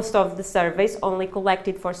 most of the surveys only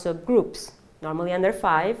collected for subgroups, normally under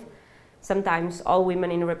 5, sometimes all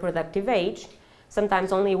women in reproductive age,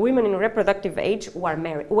 sometimes only women in reproductive age who are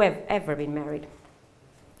married, who have ever been married.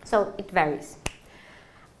 So it varies.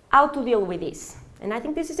 How to deal with this? And I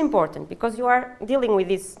think this is important because you are dealing with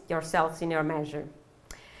this yourselves in your measure.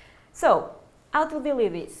 So, how to deal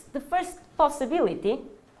with this? The first possibility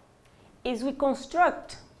is we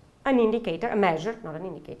construct an indicator, a measure, not an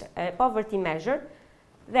indicator, a poverty measure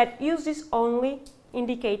that uses only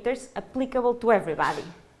indicators applicable to everybody,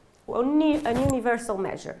 only an universal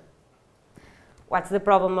measure. What's the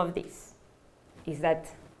problem of this? Is that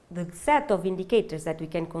the set of indicators that we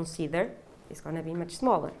can consider is going to be much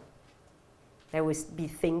smaller. There will be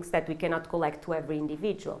things that we cannot collect to every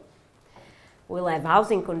individual. We'll have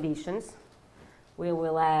housing conditions, we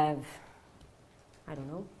will have, I don't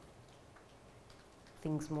know,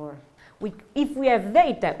 things more. If we have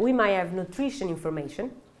data, we might have nutrition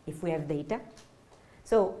information, if we have data.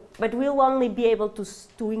 So, but we'll only be able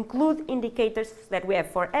to include indicators that we have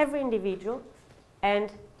for every individual and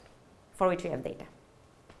for which we have data.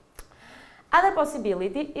 Other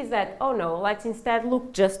possibility is that, oh no, let's instead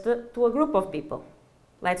look just to a group of people.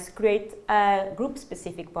 Let's create a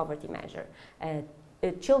group-specific poverty measure, a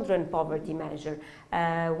children poverty measure,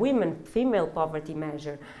 female poverty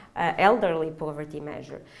measure, elderly poverty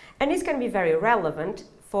measure. And this can be very relevant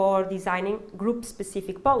for designing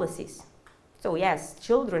group-specific policies. So yes,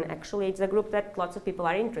 children actually is a group that lots of people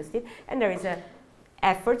are interested, and there is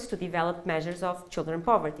efforts to develop measures of children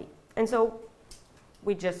poverty. And so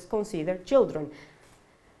we just consider children.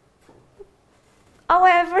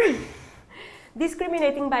 However,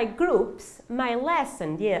 discriminating by groups might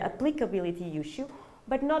lessen the applicability issue,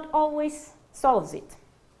 but not always solves it.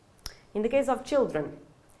 In the case of children,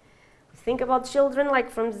 think about children like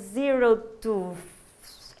from 0 to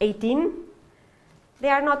 18, they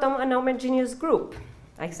are not an homogeneous group.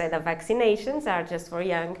 I said that vaccinations are just for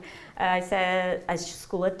young. I said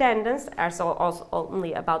school attendance are also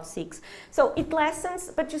only about 6. So it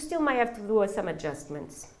lessens, but you still might have to do some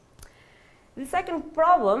adjustments. The second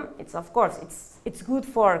problem, it's good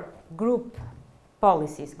for group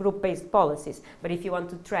policies, group-based policies, but if you want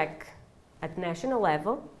to track at national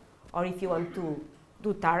level, or if you want to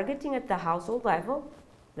do targeting at the household level,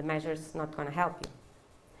 the measure is not going to help you.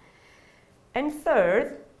 And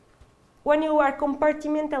third, when you are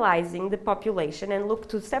compartmentalizing the population and look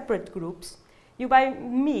to separate groups, you might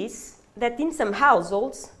miss that in some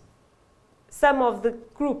households, some of the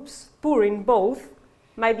groups poor in both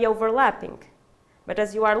might be overlapping. But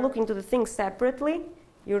as you are looking to the things separately,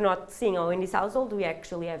 you're not seeing, oh, in this household we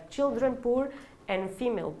actually have children poor and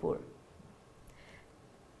female poor.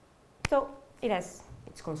 So it has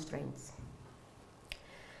its constraints.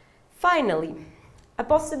 Finally, a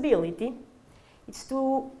possibility is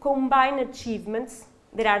to combine achievements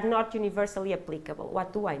that are not universally applicable.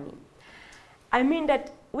 What do I mean? I mean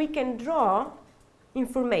that we can draw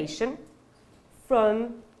information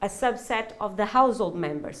from a subset of the household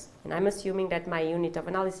members. And I'm assuming that my unit of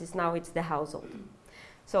analysis now it's the household.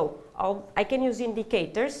 So I can use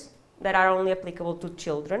indicators that are only applicable to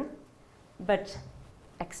children, but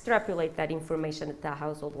extrapolate that information at the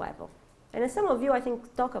household level. And some of you, I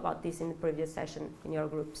think, talk about this in the previous session in your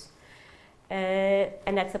groups.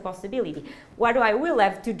 And that's a possibility. What I will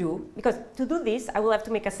have to do, because to do this, I will have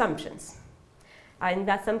to make assumptions. In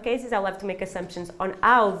some cases, I'll have to make assumptions on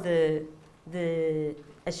how the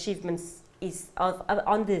achievements is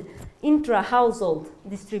on the intra-household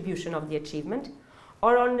distribution of the achievement,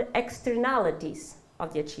 or on the externalities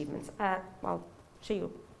of the achievements. I'll show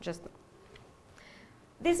you just.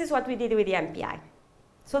 This is what we did with the MPI.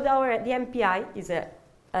 So the MPI is a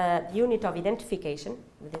unit of identification,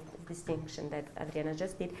 the distinction that Adriana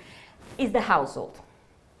just did, is the household.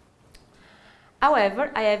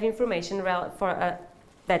 However, I have information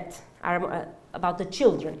that are about the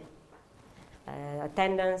children,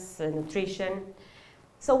 attendance, nutrition.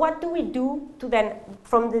 So what do we do to then,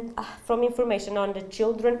 from information on the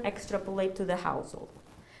children, extrapolate to the household?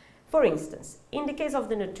 For instance, in the case of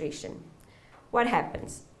the nutrition, what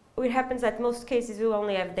happens? It happens that most cases we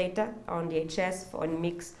only have data on DHS, on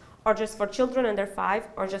mix, or just for children under 5,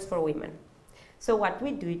 or just for women. So what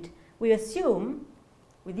we do, we determine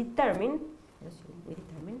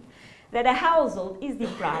that a household is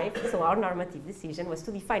deprived, so our normative decision was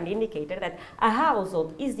to define the indicator that a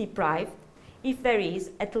household is deprived if there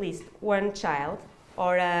is at least one child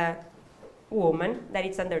or a woman that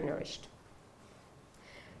is undernourished.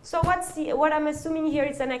 So what I'm assuming here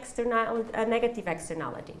is a negative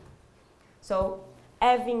externality. So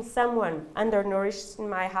having someone undernourished in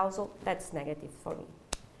my household, that's negative for me.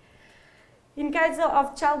 In case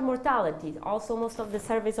of child mortality, also most of the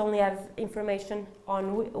surveys only have information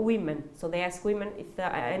on women. So they ask women if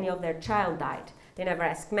any of their child died. They never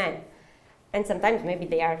ask men. And sometimes maybe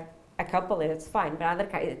they are a couple and it's fine, but other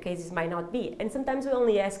cases might not be. And sometimes we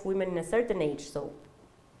only ask women in a certain age, so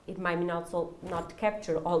it might not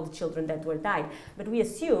capture all the children that were died. But we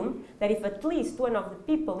assume that if at least one of the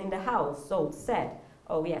people in the household said,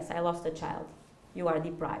 oh yes, I lost a child, you are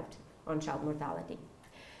deprived on child mortality.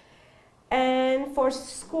 And for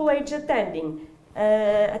school age attending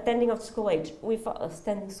of school age,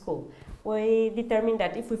 attending school, we determined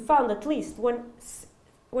that if we found at least one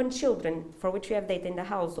children for which we have data in the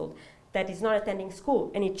household that is not attending school,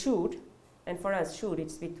 and it should, and for us should,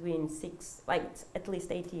 it's between 6, like at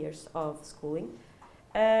least 8 years of schooling,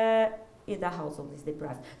 the household is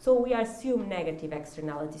deprived. So we assume negative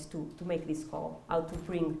externalities to make this call, how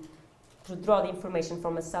to draw the information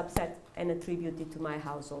from a subset and attribute it to my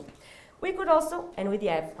household. We could also, and we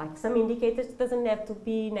have like some indicators, it doesn't have to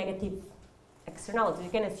be negative externalities.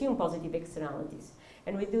 You can assume positive externalities.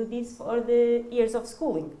 And we do this for the years of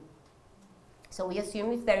schooling. So we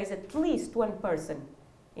assume if there is at least one person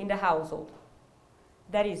in the household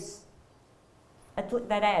that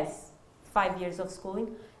has 5 years of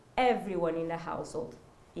schooling, everyone in the household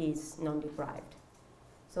is non-deprived.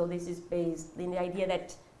 So this is based in the idea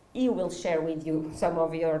that he will share with you some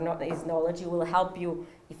of his knowledge. He will help you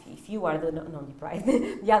if you are the non-deprived.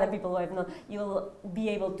 The other people who have not, you will be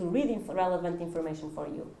able to read relevant information for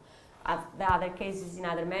you. The other cases in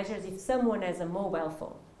other measures, if someone has a mobile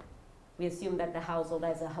phone, we assume that the household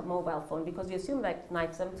has a mobile phone because we assume that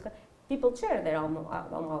people share their own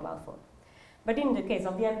mobile phone. But in the case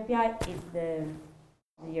of the MPI, it's the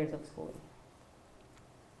years of schooling.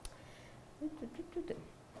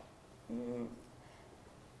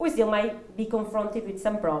 We still might be confronted with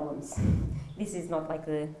some problems. This is not like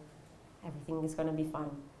everything is going to be fine.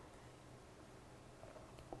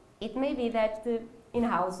 It may be that in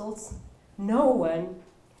households, no one,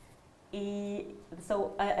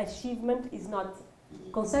 achievement is not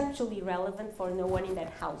conceptually relevant for no one in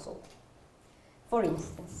that household. For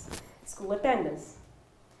instance, school attendance.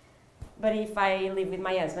 But if I live with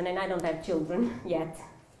my husband and I don't have children yet,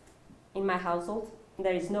 in my household,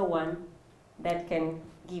 there is no one that can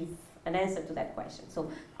give an answer to that question.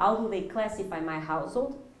 So how do they classify my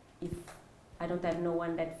household if I don't have no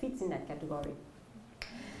one that fits in that category?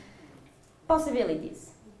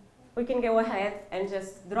 Possibilities. We can go ahead and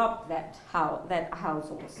just drop that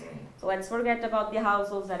households. So let's forget about the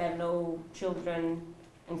households that have no children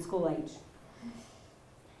in school age.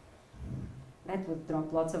 That would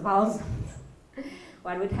drop lots of households.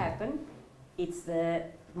 What would happen? It's the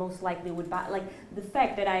most likely would buy, like the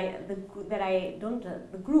fact that the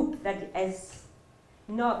group that has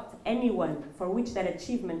not anyone for which that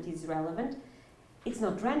achievement is relevant, it's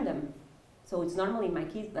not random. So it's normally in my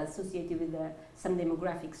case associated with some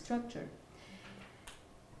demographic structure.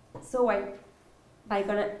 So if I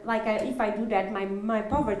do that, my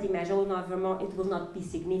poverty measure will not be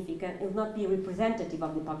significant. It will not be representative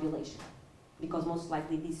of the population, because most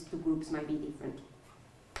likely these two groups might be different.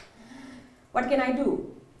 What can I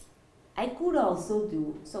do? I could also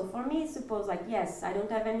do, so for me, suppose like, yes, I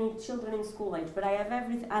don't have any children in school age, but I have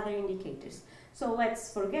every other indicators. So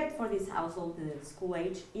let's forget for this household the school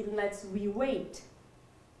age, and let's reweight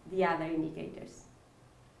the other indicators.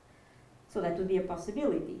 So that would be a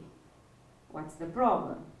possibility. What's the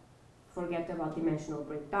problem? Forget about dimensional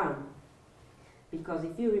breakdown. Because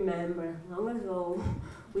if you remember, long ago,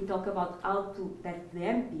 we talked about that the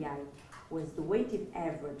MPI was the weighted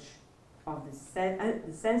average of the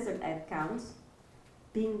censored head counts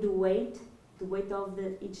being the weight of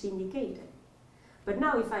each indicator. But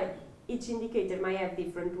now each indicator might have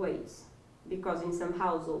different weights, because in some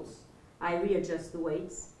households I readjust the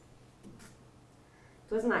weights.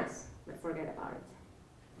 It was nice, but forget about it.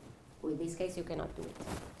 With this case you cannot do it.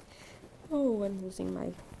 Oh, I'm losing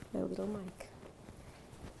my little mic.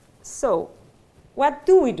 So, what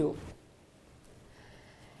do we do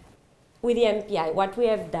with the MPI? What we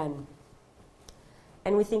have done?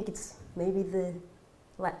 And we think it's maybe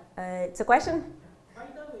it's a question? By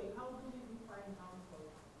the way, how do we define household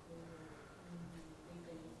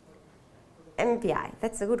in the MPI,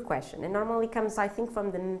 that's a good question. It normally comes, I think, from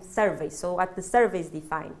the survey, so what the survey is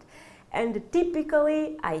defined. And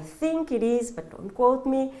typically, I think it is, but don't quote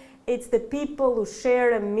me, it's the people who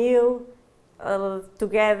share a meal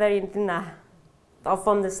together or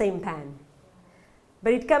from the same pan.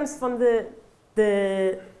 But it comes from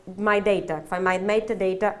my data. If I my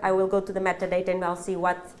metadata, I will go to the metadata and I'll see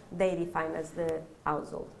what they define as the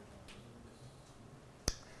household.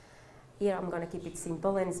 Here I'm going to keep it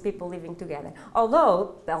simple, and it's people living together.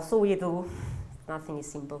 Although, also we do, nothing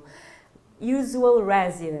is simple, usual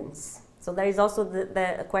residents. So there is also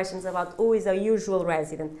the questions about who is a usual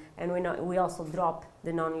resident, and we also drop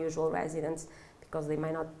the non-usual residents because they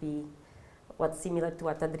might not be similar to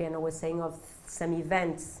what Adriana was saying of some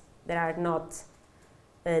events that are not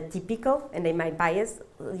typical, and they might bias.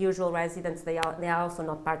 Usual residents, they are also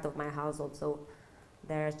not part of my household, so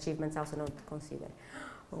their achievements also not considered.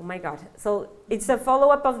 Oh my God! So it's a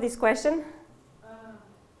follow-up of this question.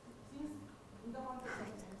 Since in the context of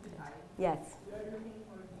MPI, Yes. you are looking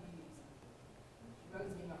for the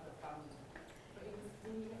well-being of the family. So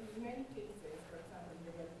in many cases, for example, in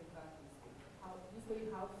developing countries,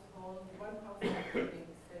 usually one household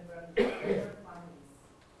contains several families.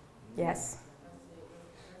 Yes.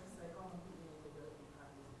 That's a common thing in developing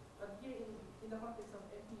countries. But here in the context of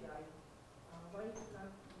MPI, why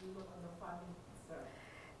not we look on the family itself?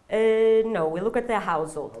 No, we look at the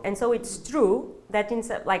household. And so it's true that,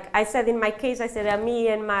 like I said in my case, I said me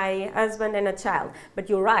and my husband and a child. But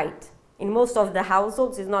you're right. In most of the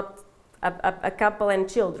households, it's not a couple and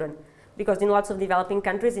children. Because in lots of developing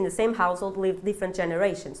countries, in the same household live different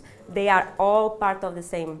generations. They are all part of the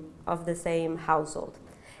same household.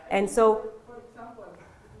 And so, for example,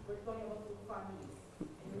 we're talking about two families, and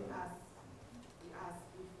we ask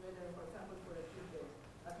if whether, for example, for the children,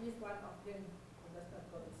 at least one of them does not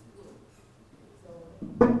go to school. So,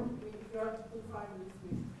 if you have two families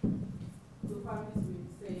with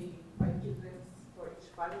say 5 children for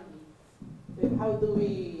each family, then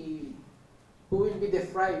who will be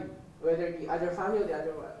deprived, whether the other family or the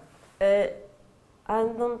other one?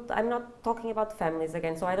 I'm not talking about families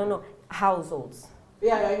again, so I don't know. Households.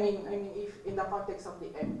 Yeah, I mean, if in the context of the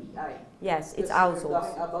MPI. Yes, it's households. We're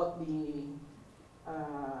talking about the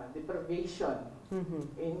deprivation.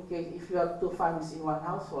 In case if you have two families in one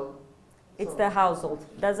household. It's the household.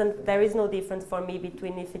 There is no difference for me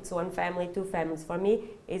between if it's one family, two families. For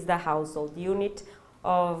me, it's the household. The unit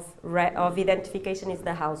of identification is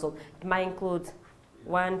the household. It might include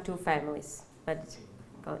 1, 2 families, but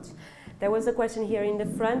there was a question here in the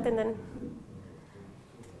front, and then.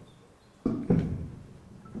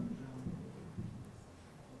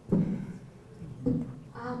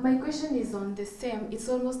 My question is on the same, it's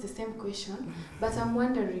almost the same question, but I'm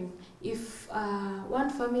wondering if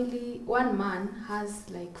one man has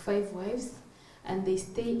like 5 wives and they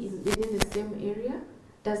stay within the same area,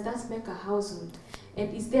 does that make a household?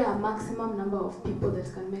 And is there a maximum number of people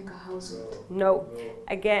that can make a household? No.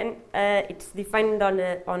 Again, it's defined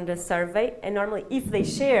on the survey, and normally if they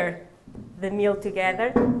share the meal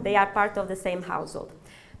together, they are part of the same household.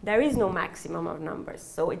 There is no maximum of numbers.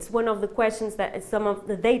 So it's one of the questions that some of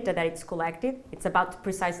the data that it's collected, it's about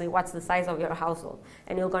precisely what's the size of your household.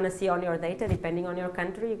 And you're going to see on your data, depending on your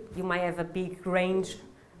country, you might have a big range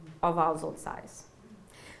of household size.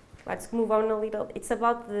 Let's move on a little. It's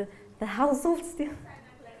about the household still.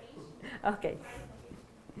 Okay.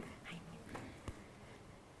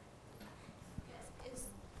 It's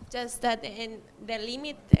just that the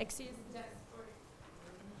limit exists just for...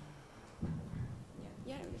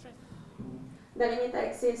 Yeah, right. The limit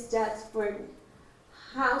exists just for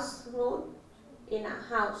household in a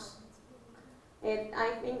house. And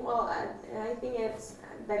I think, it's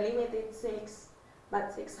the limit is 6,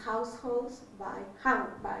 but 6 households by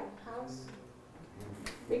house.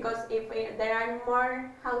 Because if there are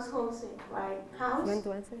more households by house,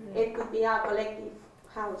 it could be a collective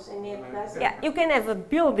house, and it doesn't. Yeah, you can have a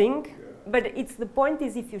building, but the point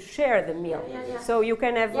is if you share the meal. Yeah. So you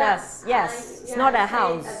can have less. Yes, it's not a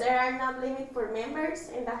house. There are not limit for members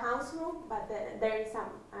in the household, but there is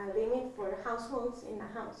a limit for households in the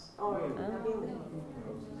house or in the building.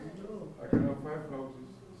 I can have 5 houses,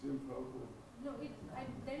 same household. No,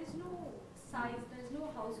 there is no size, there is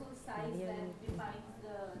no household size that defines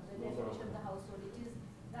the definition of the household. It is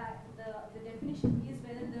that the definition is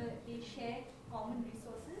whether they share common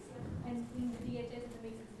resources, and in the DHS in the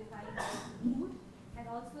mix it's defined as food, and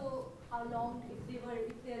also how long if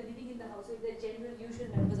they are living in the household, they're general usual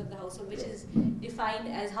members of the household, which is defined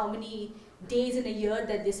as how many days in a year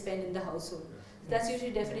that they spend in the household. That's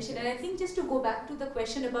usually the definition. And I think just to go back to the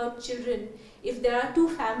question about children, if there are 2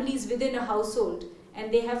 families within a household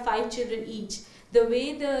and they have 5 children each, the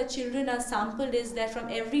way the children are sampled is that from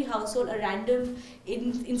every household a random,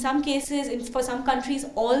 in some cases, for some countries,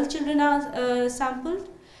 all children are sampled.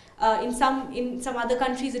 In some other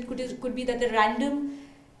countries, it could be that the random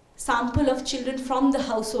sample of children from the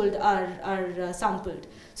household are sampled.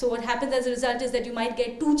 So what happens as a result is that you might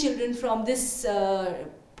get 2 children from this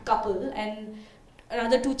couple and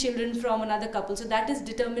another 2 children from another couple. So that is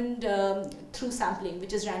determined through sampling,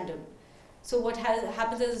 which is random. So what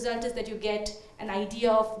happens as a result is that you get an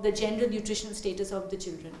idea of the general nutritional status of the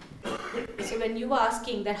children. So when you were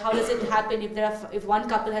asking that how does it happen if one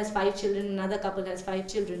couple has 5 children, another couple has 5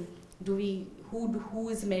 children, who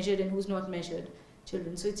is measured and who's not measured?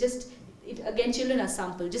 Children. So it's just, again, children are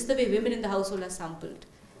sampled, just the way women in the household are sampled.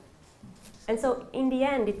 And so in the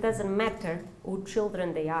end, it doesn't matter who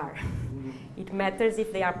children they are. It matters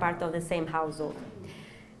if they are part of the same household.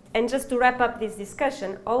 And just to wrap up this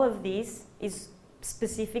discussion, all of this is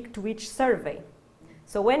specific to each survey.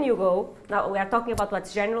 So when you go, now we are talking about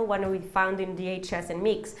what's general, what we found in DHS and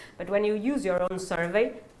mix, but when you use your own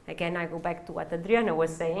survey, again I go back to what Adriana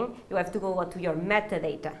was saying, you have to go to your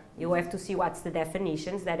metadata. You have to see what's the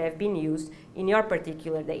definitions that have been used in your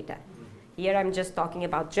particular data. Here I'm just talking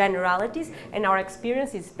about generalities, and our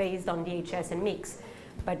experience is based on DHS and mix.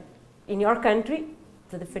 But in your country,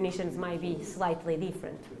 the definitions might be slightly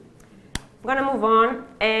different. I'm going to move on,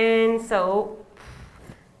 and so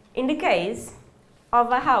in the case of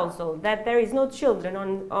a household that there is no children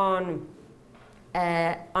on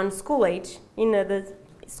school age, in the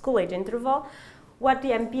school age interval, what the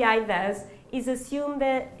MPI does is assume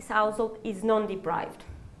that this household is non-deprived.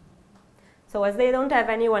 So as they don't have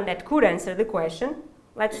anyone that could answer the question,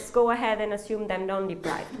 let's go ahead and assume them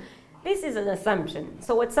non-deprived. This is an assumption.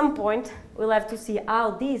 So at some point, we'll have to see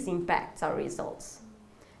how this impacts our results.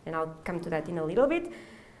 And I'll come to that in a little bit.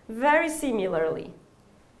 Very similarly,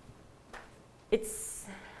 it's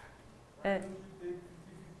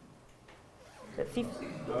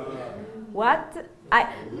what?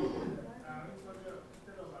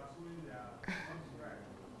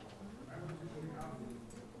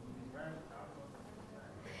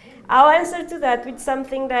 I'll answer to that with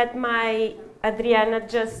something that my Adriana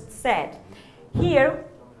just said. Here,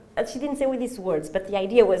 she didn't say with these words, but the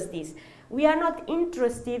idea was this. We are not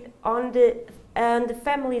interested on the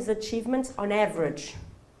family's achievements on average.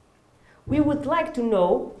 We would like to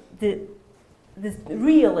know the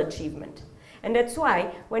real achievement. And that's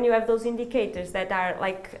why when you have those indicators that are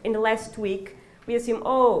like in the last week, we assume,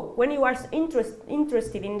 oh, when you are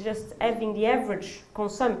interested in just having the average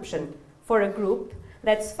consumption for a group,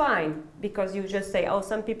 that's fine, because you just say, oh,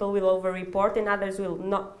 some people will over-report and others will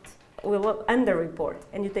not will underreport,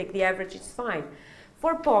 and you take the average, it's fine.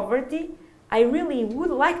 For poverty, I really would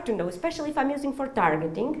like to know, especially if I'm using for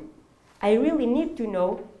targeting, I really need to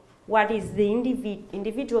know what is the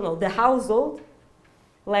individual, no, the household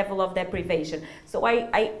level of deprivation. So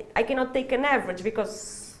I cannot take an average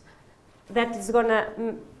because that is gonna,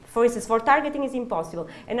 for instance, for targeting is impossible.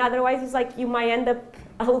 And otherwise it's like you might end up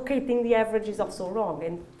allocating the average is also wrong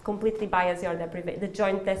and completely bias your the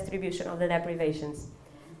joint distribution of the deprivations.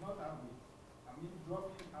 It's not average. I mean,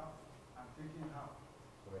 dropping out and taking out.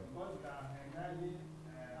 Because entirely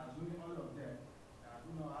assuming all of them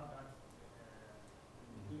do not have that.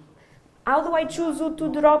 How do I choose who to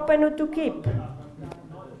drop and who to keep?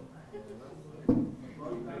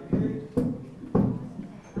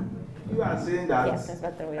 You are saying that Yes, that's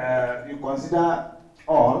better way. you consider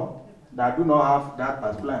all that do not have that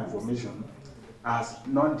particular information as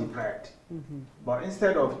non-deprived. But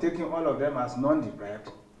instead of taking all of them as non-deprived,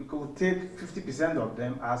 we could take 50% of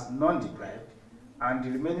them as non-deprived and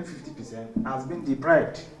the remaining 50% has been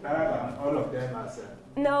deprived, rather than all of them as...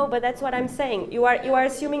 No, but that's what I'm saying. You are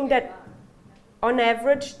assuming that on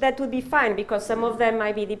average that would be fine because some of them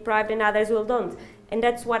might be deprived and others will don't. And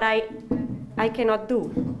that's what I cannot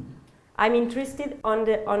do. I'm interested on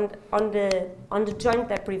the joint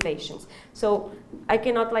deprivations. So I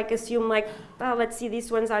cannot like assume like, oh, let's see,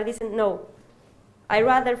 these ones are this and no. I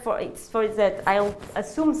rather for that I'll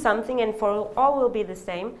assume something and for all will be the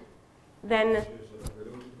same, then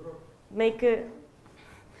make a,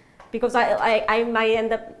 because I might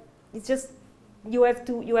end up, it's just you have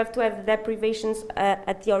to have the deprivations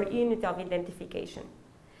at your unit of identification.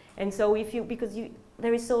 And so if you, because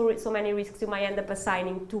there is so many risks, you might end up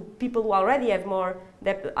assigning to people who already have more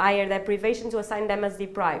higher deprivation to assign them as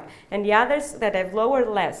deprived, and the others that have lower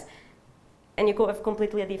less, and you have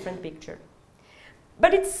completely a different picture.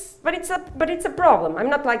 But it's a problem. I'm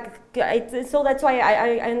not like so that's why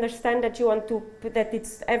I understand that you want to that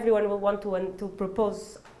it's everyone will want to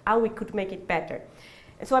propose how we could make it better.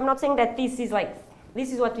 And so I'm not saying that this is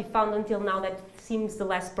what we found until now that seems the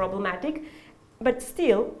less problematic. But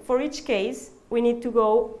still, for each case, we need to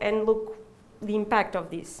go and look the impact of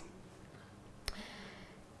this.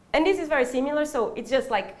 And this is very similar, so it's just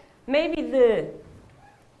like maybe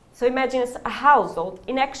so imagine a household,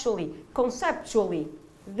 in actually, conceptually,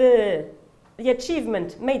 the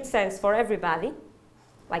achievement made sense for everybody,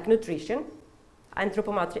 like nutrition,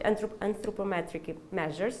 anthropometric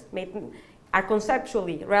measures are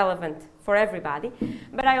conceptually relevant for everybody,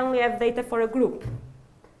 but I only have data for a group.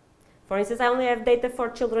 For instance, I only have data for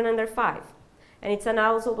children under 5, and it's an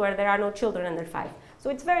household where there are no children under 5. So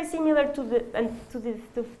it's very similar to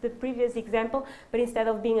the previous example, but instead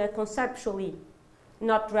of being a conceptually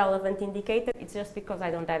not relevant indicator, it's just because I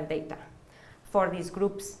don't have data for these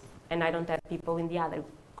groups, and I don't have people in the other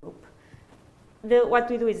group. What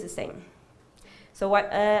we do is the same. So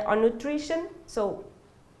on nutrition, so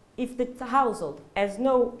if the household has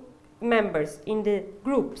no members in the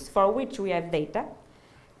groups for which we have data,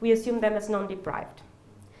 we assume them as non-deprived.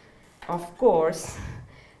 Of course,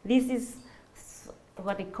 this is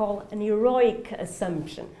what they call an heroic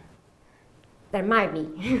assumption. There might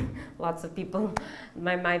be lots of people,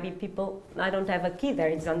 might be people, I don't have a kid there,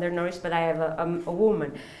 it's undernourished, but I have a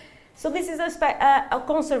woman. So this is a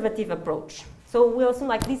conservative approach. So we assume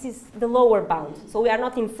like this is the lower bound. So we are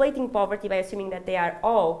not inflating poverty by assuming that they are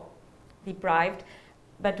all deprived,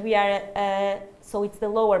 but we are, so it's the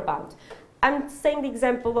lower bound. I'm saying the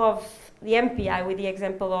example of the MPI with the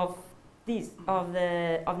example of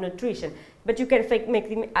of nutrition, but you can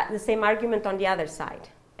make the same argument on the other side,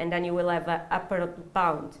 and then you will have an upper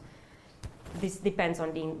bound. This depends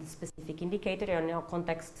on the specific indicator and your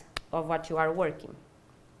context of what you are working.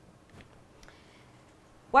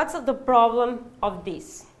 What's the problem of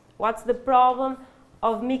this? What's the problem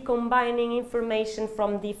of me combining information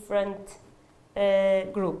from different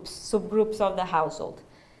groups, subgroups of the household?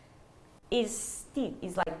 Is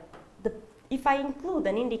like if I include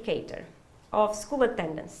an indicator of school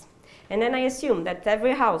attendance, and then I assume that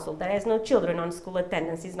every household that has no children on school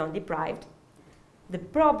attendance is not deprived, the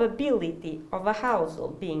probability of a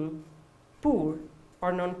household being poor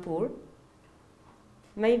or non-poor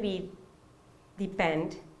maybe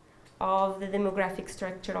depend of the demographic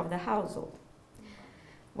structure of the household.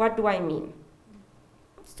 What do I mean?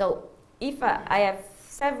 So if I have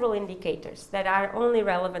several indicators that are only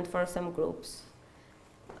relevant for some groups,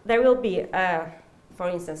 there will be, for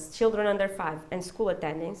instance, children under 5 and school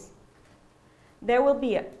attendance. There will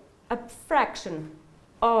be a fraction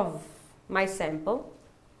of my sample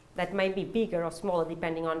that may be bigger or smaller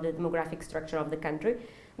depending on the demographic structure of the country.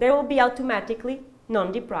 There will be automatically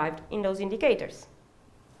non-deprived in those indicators.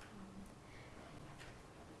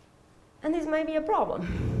 And this might be a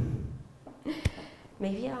problem.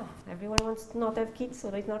 Maybe, yeah, everyone wants to not have kids so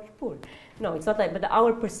they're not poor. No, it's not that, but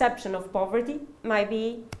our perception of poverty might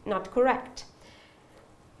be not correct.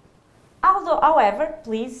 Although, however,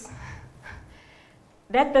 please,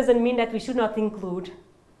 that doesn't mean that we should not include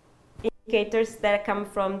indicators that come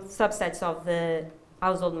from subsets of the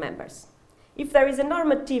household members. If there is a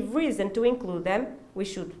normative reason to include them, we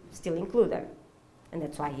should still include them. And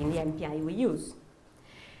that's why in the MPI we use.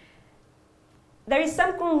 There is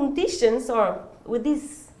some conditions, or with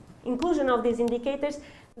this inclusion of these indicators,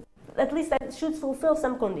 at least that should fulfill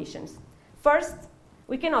some conditions. First,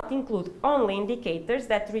 we cannot include only indicators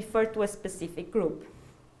that refer to a specific group,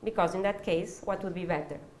 because in that case, what would be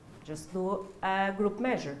better? Just do a group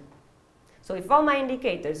measure. So if all my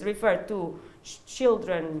indicators refer to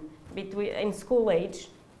children in school age,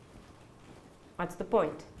 what's the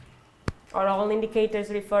point? Or all indicators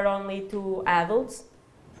refer only to adults,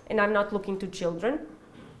 and I'm not looking to children.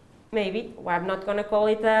 Maybe, well, I'm not going to call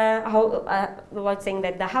it like saying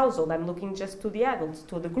that the household, I'm looking just to the adults,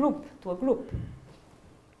 to a group,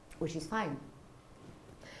 which is fine.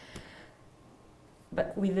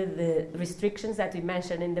 But with the restrictions that we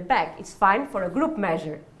mentioned in the back, it's fine for a group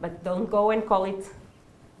measure, but don't go and call it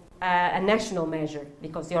a national measure,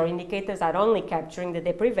 because your indicators are only capturing the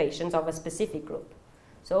deprivations of a specific group.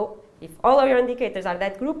 So if all of your indicators are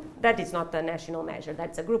that group, that is not a national measure,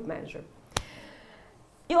 that's a group measure.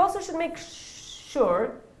 You also should make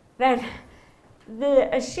sure that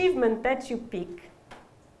the achievement that you pick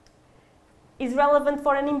is relevant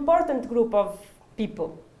for an important group of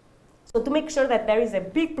people. So to make sure that there is a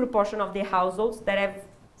big proportion of the households that have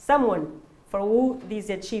someone for who this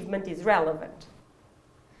achievement is relevant.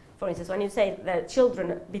 For instance, when you say that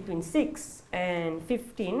children between 6 and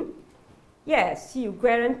 15, yes, you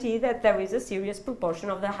guarantee that there is a serious proportion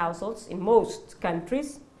of the households in most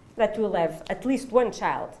countries that will have at least one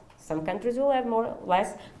child. Some countries will have more or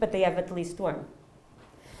less, but they have at least one.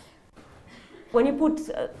 When you put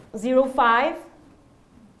 0.5,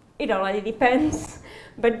 it already depends,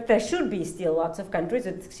 but there should be still lots of countries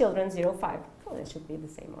with children 0.5. Well, it should be the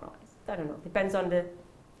same more or less. I don't know. Depends on the,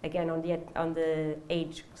 again, on the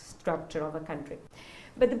age structure of a country.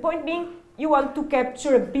 But the point being, you want to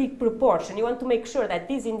capture a big proportion. You want to make sure that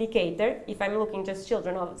this indicator, if I'm looking just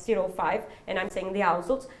children of 0.5 and I'm saying the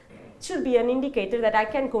households, should be an indicator that I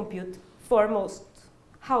can compute for most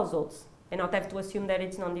households and not have to assume that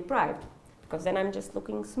it's non-deprived, because then I'm just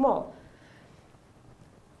looking small.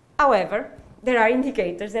 However, there are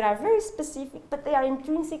indicators that are very specific, but they are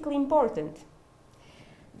intrinsically important.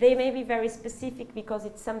 They may be very specific because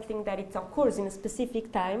it's something that it occurs in a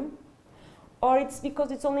specific time, or it's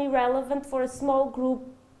because it's only relevant for a small group,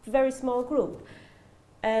 very small group.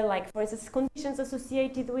 Like, for instance, conditions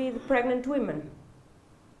associated with pregnant women.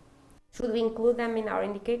 Should we include them in our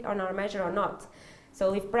on our measure or not?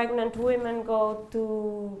 So if pregnant women go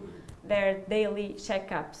to their daily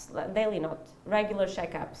checkups, regular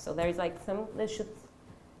checkups. So there is like they should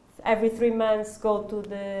every 3 months go to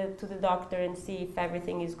the doctor and see if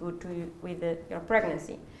everything is good with your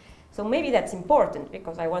pregnancy. So maybe that's important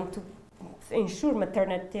because I want to ensure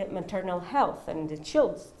maternal health and the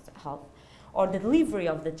child's health, or the delivery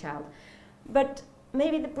of the child. But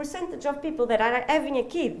maybe the percentage of people that are having a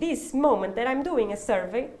kid this moment that I'm doing a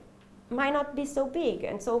survey might not be so big.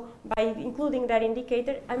 And so by including that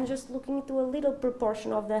indicator, I'm just looking to a little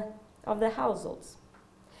proportion of the households.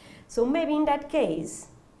 So maybe in that case,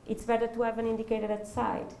 it's better to have an indicator at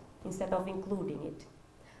side instead of including it.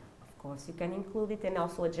 Of course, you can include it and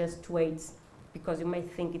also adjust weights because you may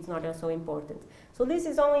think it's not so important. So this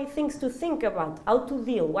is only things to think about, how to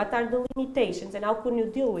deal, what are the limitations and how can you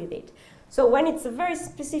deal with it. So when it's a very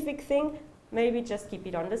specific thing, maybe just keep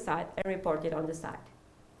it on the side and report it on the side.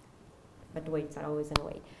 But weights are always in a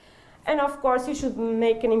way. And of course, you should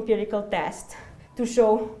make an empirical test to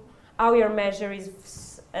show how your measure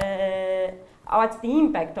is, what's the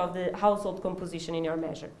impact of the household composition in your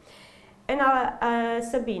measure. And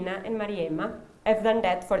Sabina and Mariema have done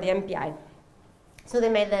that for the MPI. So they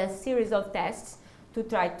made a series of tests to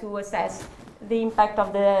try to assess the impact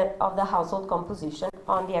of the household composition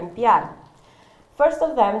on the MPI. First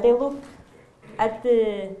of them, they look at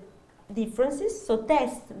the differences, so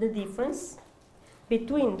test the difference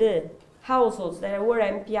between the households that were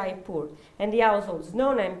MPI poor and the households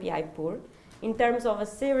non-MPI poor in terms of a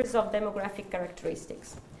series of demographic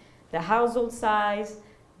characteristics. The household size,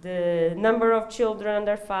 the number of children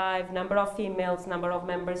under 5, number of females, number of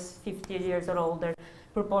members 50 years or older,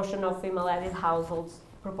 proportion of female-headed households,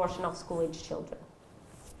 proportion of school-age children.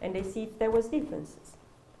 And they see if there was differences.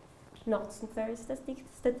 not very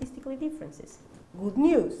statistically differences. Good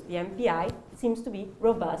news, the MPI seems to be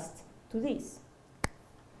robust to this.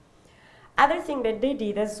 Other thing that they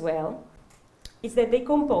did as well is that they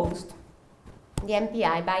composed the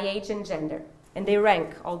MPI by age and gender, and they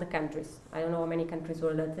rank all the countries. I don't know how many countries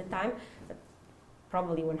were at the time, but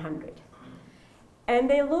probably 100. And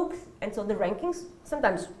they looked, and so the rankings,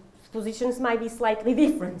 sometimes positions might be slightly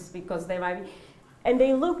different because they might be, and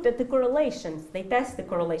they looked at the correlations, they test the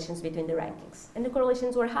correlations between the rankings, and the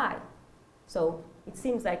correlations were high. So it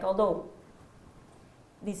seems like although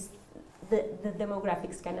the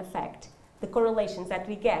demographics can affect the correlations that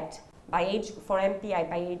we get by age, for MPI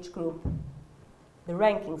by age group, the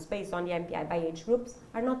rankings based on the MPI by age groups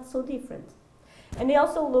are not so different. And they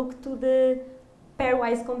also look to the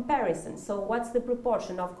pairwise comparisons. So what's the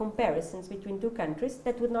proportion of comparisons between two countries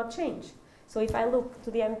that would not change? So if I look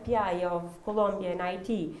to the MPI of Colombia and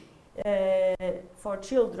Haiti for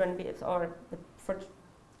children, for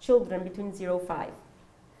children between 0 and 5,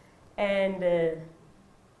 and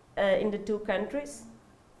in the two countries,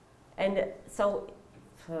 and so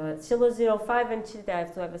children 0 to 5, and I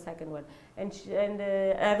have to have a second one, and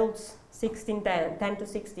adults 10 to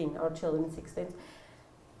 16, or children 16.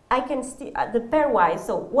 I can see the pairwise,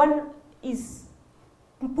 so one is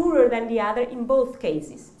poorer than the other in both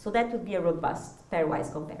cases. So that would be a robust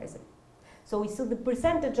pairwise comparison. So we saw the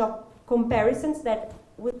percentage of comparisons that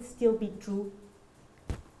would still be true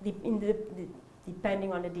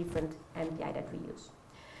depending on the different MPI that we use.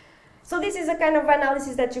 So this is a kind of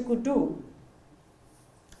analysis that you could do.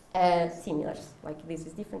 Similar, like this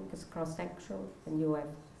is different because cross-sectional and you have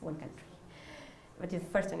one country. But it's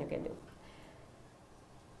the first one you can do.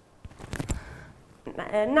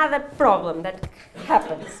 Another problem that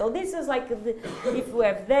happens. So this is like if we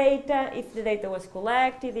have data, if the data was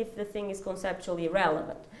collected, if the thing is conceptually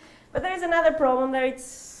relevant. But there is another problem that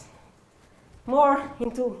it's more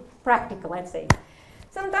into practical, let's say.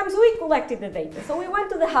 Sometimes we collected the data. So we went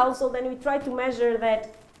to the household and we tried to measure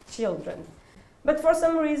that children. But for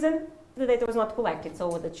some reason, the data was not collected.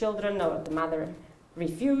 So the children or the mother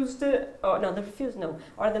refused, or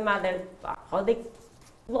the mother, or they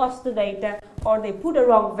lost the data, or they put a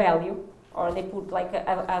wrong value, or they put like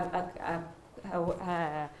a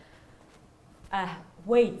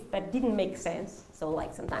weight that didn't make sense. So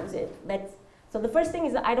like sometimes so the first thing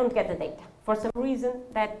is that I don't get the data. For some reason,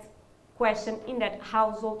 that question in that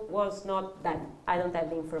household was not done. I don't have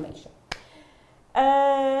the information.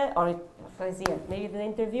 Or maybe the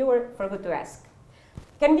interviewer forgot to ask.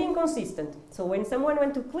 Can be inconsistent. So when someone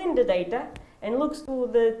went to clean the data and looks to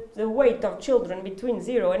the weight of children between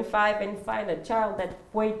 0 and 5 and find a child that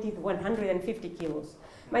weighted 150 kilos,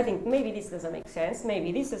 I think maybe this doesn't make sense.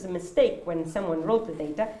 Maybe this is a mistake when someone wrote the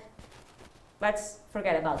data. Let's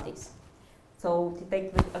forget about this. So to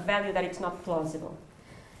take a value that it's not plausible.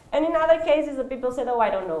 And in other cases, the people said, oh,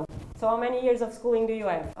 I don't know. So how many years of schooling do you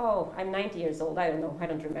have? Oh, I'm 90 years old. I don't know. I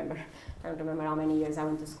don't remember. I don't remember how many years I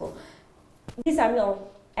went to school. These are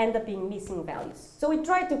end up being missing values. So we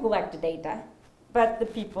try to collect the data, but the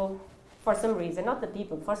people, for some reason, not the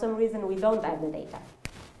people, for some reason we don't have the data.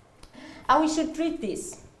 How we should treat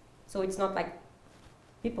this? So it's not like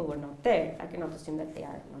people were not there. I cannot assume that they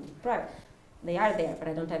are non-deprived. They are there, but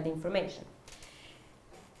I don't have the information.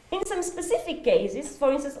 In some specific cases,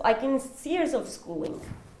 for instance, like in years of schooling,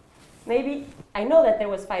 maybe I know that there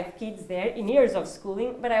was 5 kids there in years of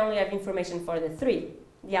schooling, but I only have information for the 3.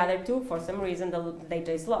 The other 2, for some reason, the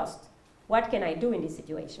data is lost. What can I do in these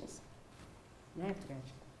situations? I have to get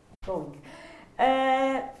going.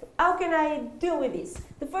 How can I deal with this?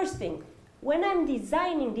 The first thing, when I'm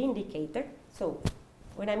designing the indicator, so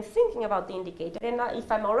when I'm thinking about the indicator, and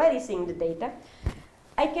if I'm already seeing the data,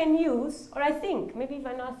 I can use, or I think, maybe if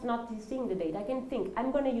I'm not seeing the data, I can think,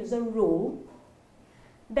 I'm going to use a rule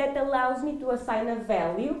that allows me to assign a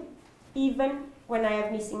value even when I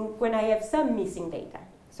have some missing data.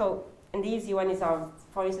 So, and the easy one is,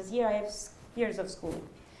 for instance, here I have years of schooling.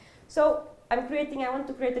 So I want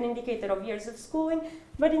to create an indicator of years of schooling,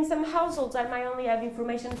 but in some households I might only have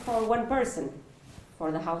information for one person,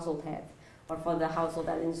 for the household head, or for the household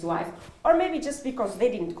and his wife, or maybe just because they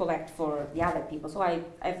didn't collect for the other people. So I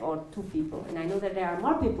have 2 people, and I know that there are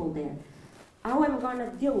more people there. How am I going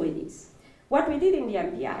to deal with this? What we did in the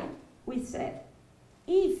MPI, we said,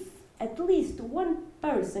 if at least one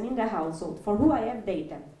person in the household for who I have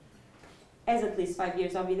data has at least 5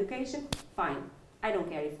 years of education, fine. I don't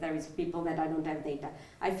care if there is people that I don't have data.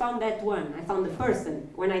 I found that one. I found the person.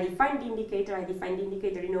 When I defined the indicator, I defined the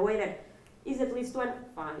indicator in a way that is at least one,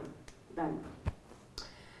 fine, done.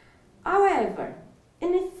 However,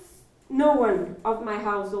 and if no one of my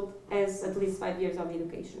household has at least 5 years of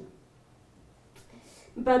education,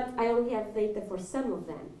 but I only have data for some of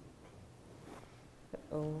them.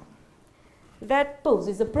 Uh-oh. That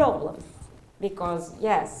poses a problem, because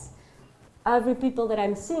yes, every people that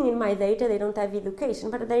I'm seeing in my data, they don't have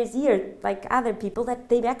education, but there is here, like other people, that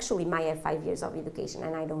they actually might have 5 years of education,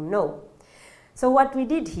 and I don't know. So what we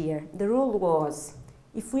did here, the rule was,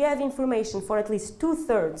 if we have information for at least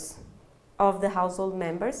 2/3 of the household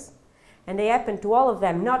members, and they happen to all of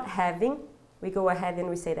them not having, we go ahead and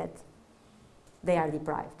we say that they are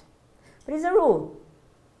deprived. But it's a rule.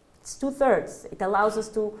 It's 2/3. It allows us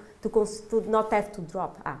to not have to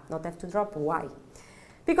drop. Not have to drop, why?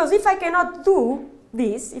 Because if I cannot do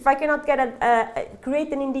this, if I cannot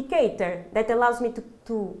create an indicator that allows me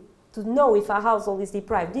to know if a household is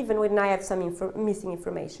deprived, even when I have some missing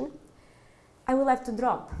information, I will have to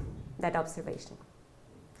drop that observation.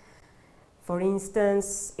 For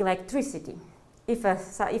instance, electricity. If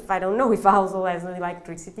I don't know if a household has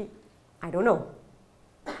electricity, I don't know.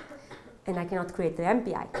 And I cannot create the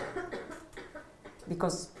MPI.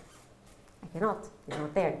 Because I cannot, it's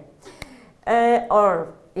not there.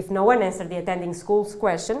 Or if no one answered the attending schools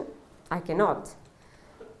question, I cannot.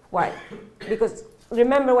 Why? Because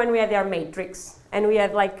remember when we had our matrix and we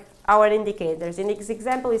had like our indicators. In this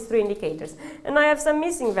example is 3 indicators. And I have some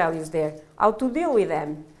missing values there. How to deal with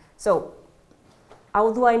them? So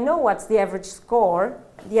how do I know what's the average score,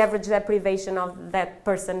 the average deprivation of that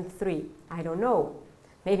person 3? I don't know.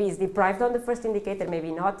 Maybe he's deprived on the first indicator,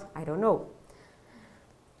 maybe not. I don't know.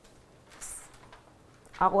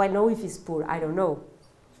 How do I know if he's poor? I don't know.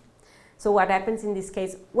 So what happens in this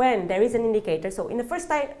case when there is an indicator? So in the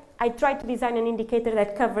first I try to design an indicator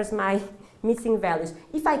that covers my missing values.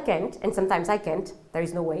 If I can't, and sometimes I can't, there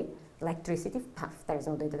is no way, electricity, there is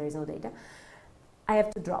no data, there is no data, I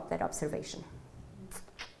have to drop that observation.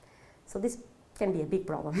 So this can be a big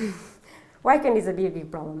problem. Why can this be a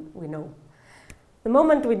big problem? We know. The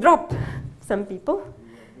moment we drop some people,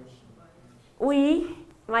 we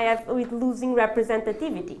might have with losing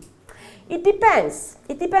representativity. It depends.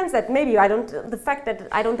 It depends that maybe the fact that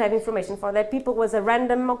I don't have information for that people was a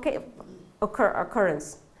random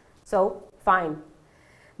occurrence. So, fine.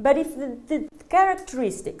 But if the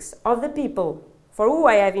characteristics of the people for who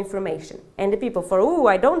I have information and the people for who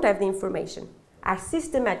I don't have the information are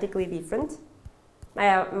systematically different,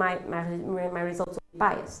 my results will be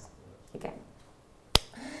biased. Okay.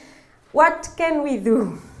 What can we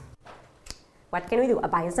do? What can we do? A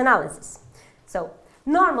bias analysis. So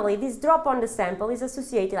normally this drop on the sample is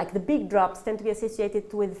associated, like the big drops tend to be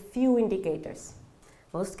associated with few indicators.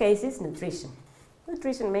 Most cases, nutrition.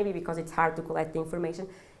 Nutrition, maybe because it's hard to collect the information,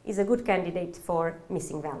 is a good candidate for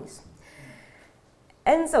missing values.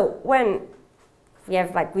 And so when we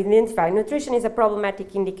have, like, we identify nutrition is a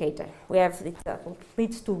problematic indicator. We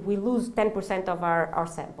lose 10% of our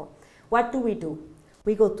sample. What do?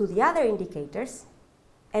 We go to the other indicators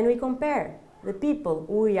and we compare the people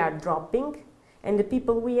we are dropping and the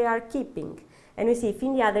people we are keeping. And we see if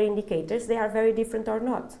in the other indicators they are very different or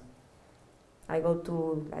not. I go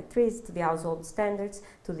to electricity, to the household standards,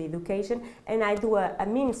 to the education, and I do a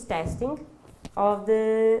means testing of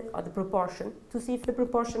the proportion to see if the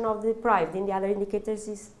proportion of the deprived in the other indicators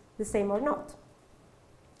is the same or not.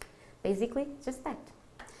 Basically, just that.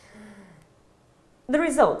 The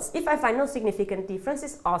results, if I find no significant difference,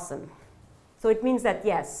 is awesome. So it means that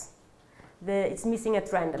yes, it's missing at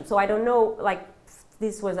random. So I don't know, like,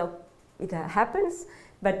 this was it happens,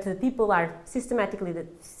 but the people are systematically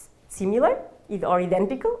similar or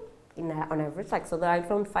identical on average, like, so that I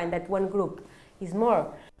don't find that one group is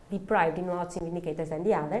more deprived in lots of indicators than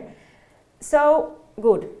the other. So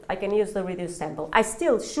good, I can use the reduced sample. I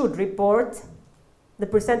still should report the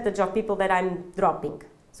percentage of people that I'm dropping.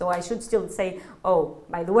 So I should still say, oh,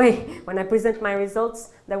 by the way, when I present my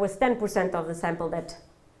results, there was 10% of the sample that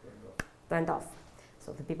went off.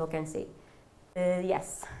 So the people can see.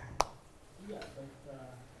 Yes? Yeah, but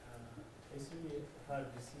it's really hard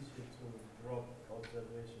decision to drop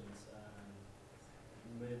observations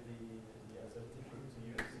and maybe the assertion to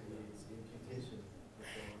use is imputation.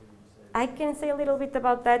 I can say a little bit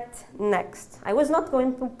about that next. I was not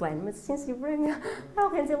going to plan, but since you bring it, I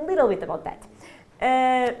can say a little bit about that.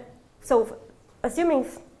 So, assuming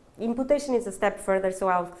imputation is a step further, so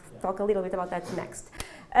I'll talk a little bit about that next.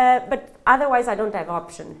 But otherwise, I don't have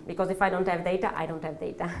option, because if I don't have data, I don't have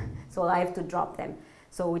data. So I have to drop them.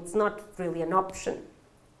 So it's not really an option.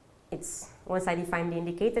 It's once I define the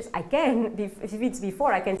indicators, I can, if it's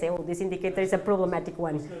before, I can say, oh, this indicator is a problematic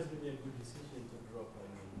one. It's going to be a good decision to drop,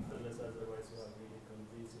 unless otherwise you are really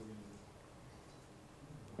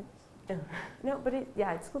convincing. No, but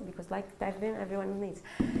it's good because like everyone needs.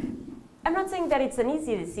 I'm not saying that it's an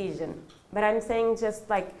easy decision, but I'm saying just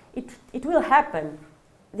like it will happen.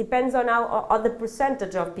 Depends on on the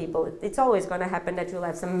percentage of people. It's always going to happen that you'll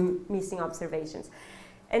have some missing observations.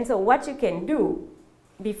 And so what you can do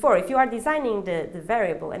before, if you are designing the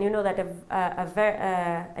variable and you know that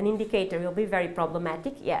an indicator will be very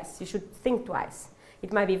problematic, yes, you should think twice.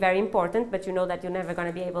 It might be very important, but you know that you're never going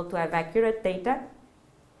to be able to have accurate data.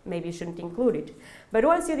 Maybe you shouldn't include it. But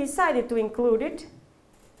once you decided to include it,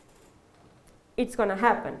 it's going to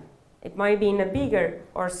happen. It might be in a bigger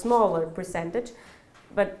or smaller percentage,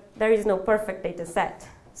 but there is no perfect data set.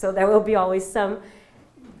 So there will be always some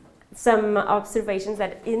observations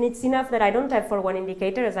that, and it's enough that I don't have for one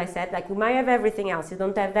indicator, as I said, like you might have everything else, you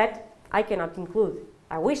don't have that, I cannot include.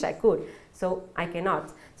 I wish I could, so I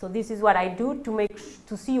cannot. So this is what I do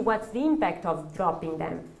to see what's the impact of dropping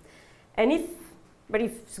them. And but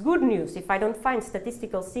if it's good news, if I don't find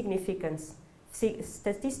statistical significant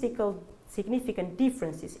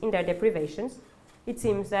differences in their deprivations, it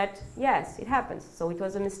seems that, yes, it happens. So it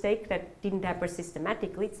was a mistake that didn't happen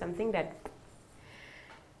systematically. It's something that,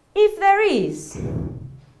 if there is,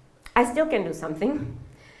 I still can do something.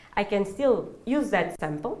 I can still use that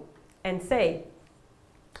sample and say,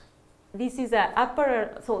 this is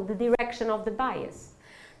so the direction of the bias.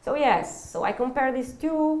 So yes, so I compare these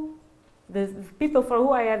two, the people for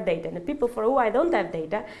who I have data and the people for who I don't have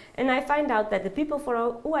data, and I find out that the people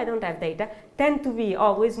for who I don't have data tend to be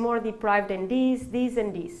always more deprived than these,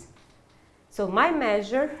 and these. So my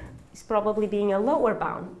measure is probably being a lower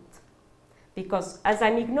bound, because as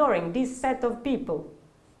I'm ignoring this set of people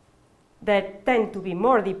that tend to be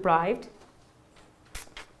more deprived,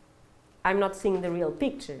 I'm not seeing the real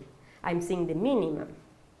picture. I'm seeing the minimum,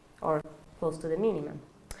 or close to the minimum.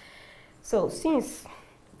 So since,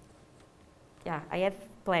 I had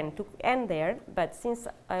planned to end there, but since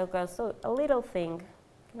I've got a little thing,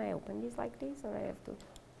 can I open this like this, or I have to?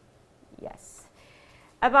 Yes.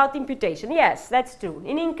 About imputation, yes, that's true.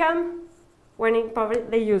 In income, when in poverty,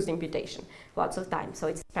 they use imputation lots of times, so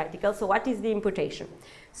it's practical. So what is the imputation?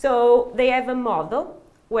 So they have a model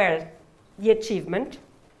where the achievement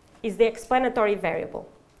is the explanatory variable.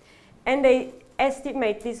 And they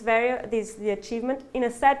estimate the achievement in a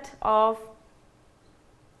set of,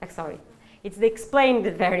 it's the explained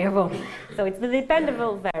variable. So it's the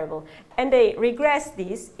dependable variable. And they regress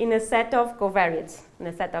this in a set of covariates, in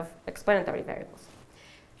a set of explanatory variables.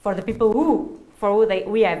 For the people for who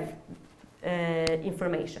we have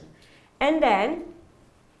information. And then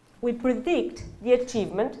we predict the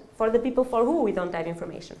achievement for the people for who we don't have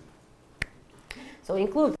information. So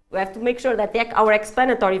we have to make sure that our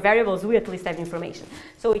explanatory variables, we at least have information.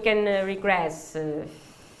 So we can regress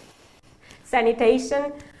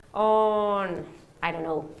sanitation on, I don't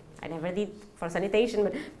know, I never did for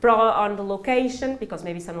sanitation, but on the location, because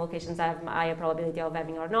maybe some locations have higher probability of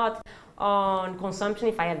having or not, on consumption,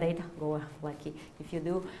 if I have data, go lucky if you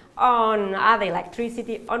do, on other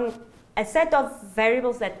electricity, on a set of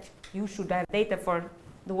variables that you should have data for,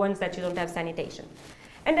 the ones that you don't have sanitation.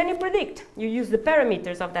 And then you predict. You use the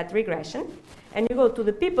parameters of that regression, and you go to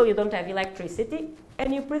the people you don't have electricity,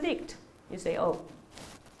 and you predict. You say, oh,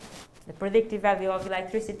 the predictive value of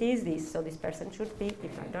electricity is this, so this person should be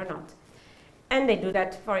deprived or not. And they do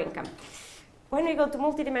that for income. When we go to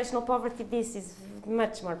multidimensional poverty, this is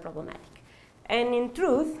much more problematic. And in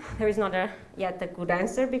truth, there is not yet a good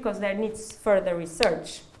answer, because there needs further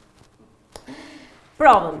research.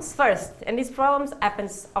 Problems, first, and these problems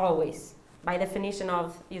happens always. By definition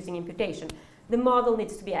of using imputation, the model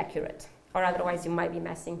needs to be accurate, or otherwise you might be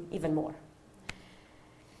messing even more.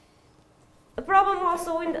 The problem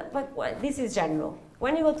also, this is general.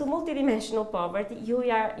 When you go to multidimensional poverty,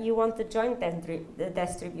 you want the joint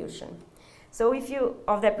distribution. So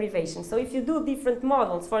of deprivation. So if you do different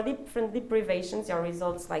models for different deprivations, your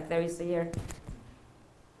results, like there is here,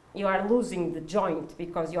 you are losing the joint,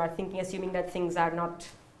 because you are assuming that things are not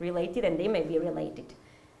related, and they may be related.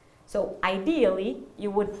 So ideally,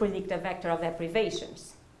 you would predict a vector of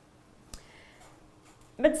deprivations.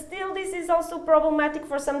 But still, this is also problematic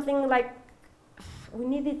for something like, we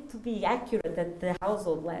need it to be accurate at the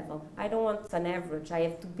household level. I don't want an average, I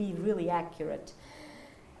have to be really accurate.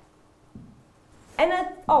 And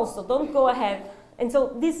also, don't go ahead, and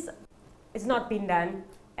so this is not being done,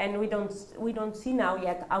 and we don't see now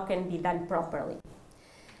yet how can be done properly.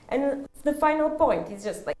 And the final point is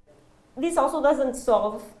just like, this also doesn't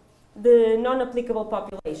solve the non-applicable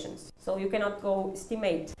populations. So you cannot go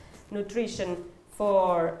estimate nutrition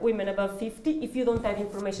for women above 50 if you don't have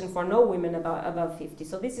information for no women above 50.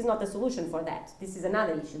 So this is not a solution for that. This is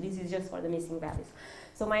another issue. This is just for the missing values.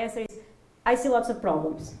 So my answer is, I see lots of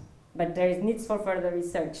problems. But there is needs for further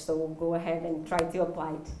research, so we'll go ahead and try to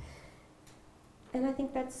apply it. And I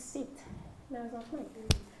think that's it. Now it's off mic.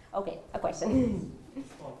 Okay, a question.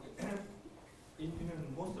 In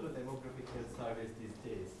most of the demographic health surveys these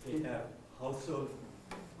days, they have household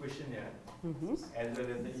questionnaire as well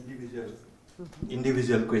as the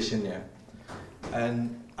individual questionnaire.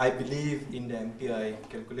 And I believe in the MPI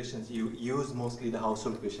calculations, you use mostly the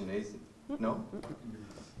household questionnaire, no?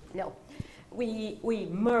 No. We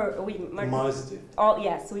merged it. all,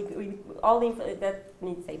 yes, we all the info that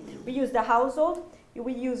needs say. We use the household,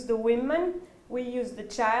 we use the women, we use the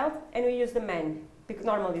child, and we use the man. Because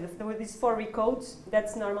normally, with these 4 recodes,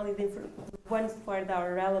 that's normally the ones where the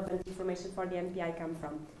relevant information for the MPI come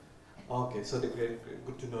from. Okay, so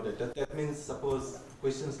good to know that. That means, suppose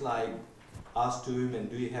questions like, ask to women,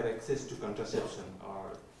 do you have access to contraception,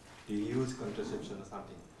 or do you use contraception or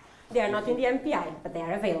something? They are not in the MPI, but they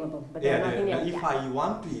are available. But they are not in the MPI. If I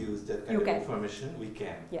want to use that kind of information, we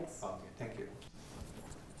can. Yes. Okay, thank you.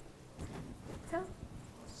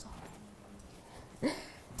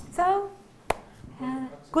 So,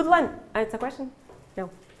 good one. It's a question? No.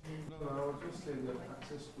 No, I was just saying that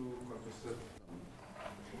access to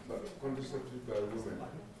contraceptive by women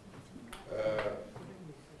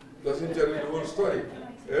doesn't tell you the whole story.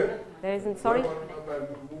 Eh? There isn't, sorry? By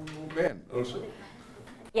men also.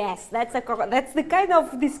 Yes, that's the kind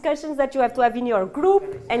of discussions that you have to have in your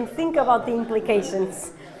group and think about the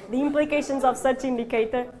implications of such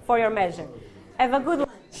indicator for your measure. Have a good one.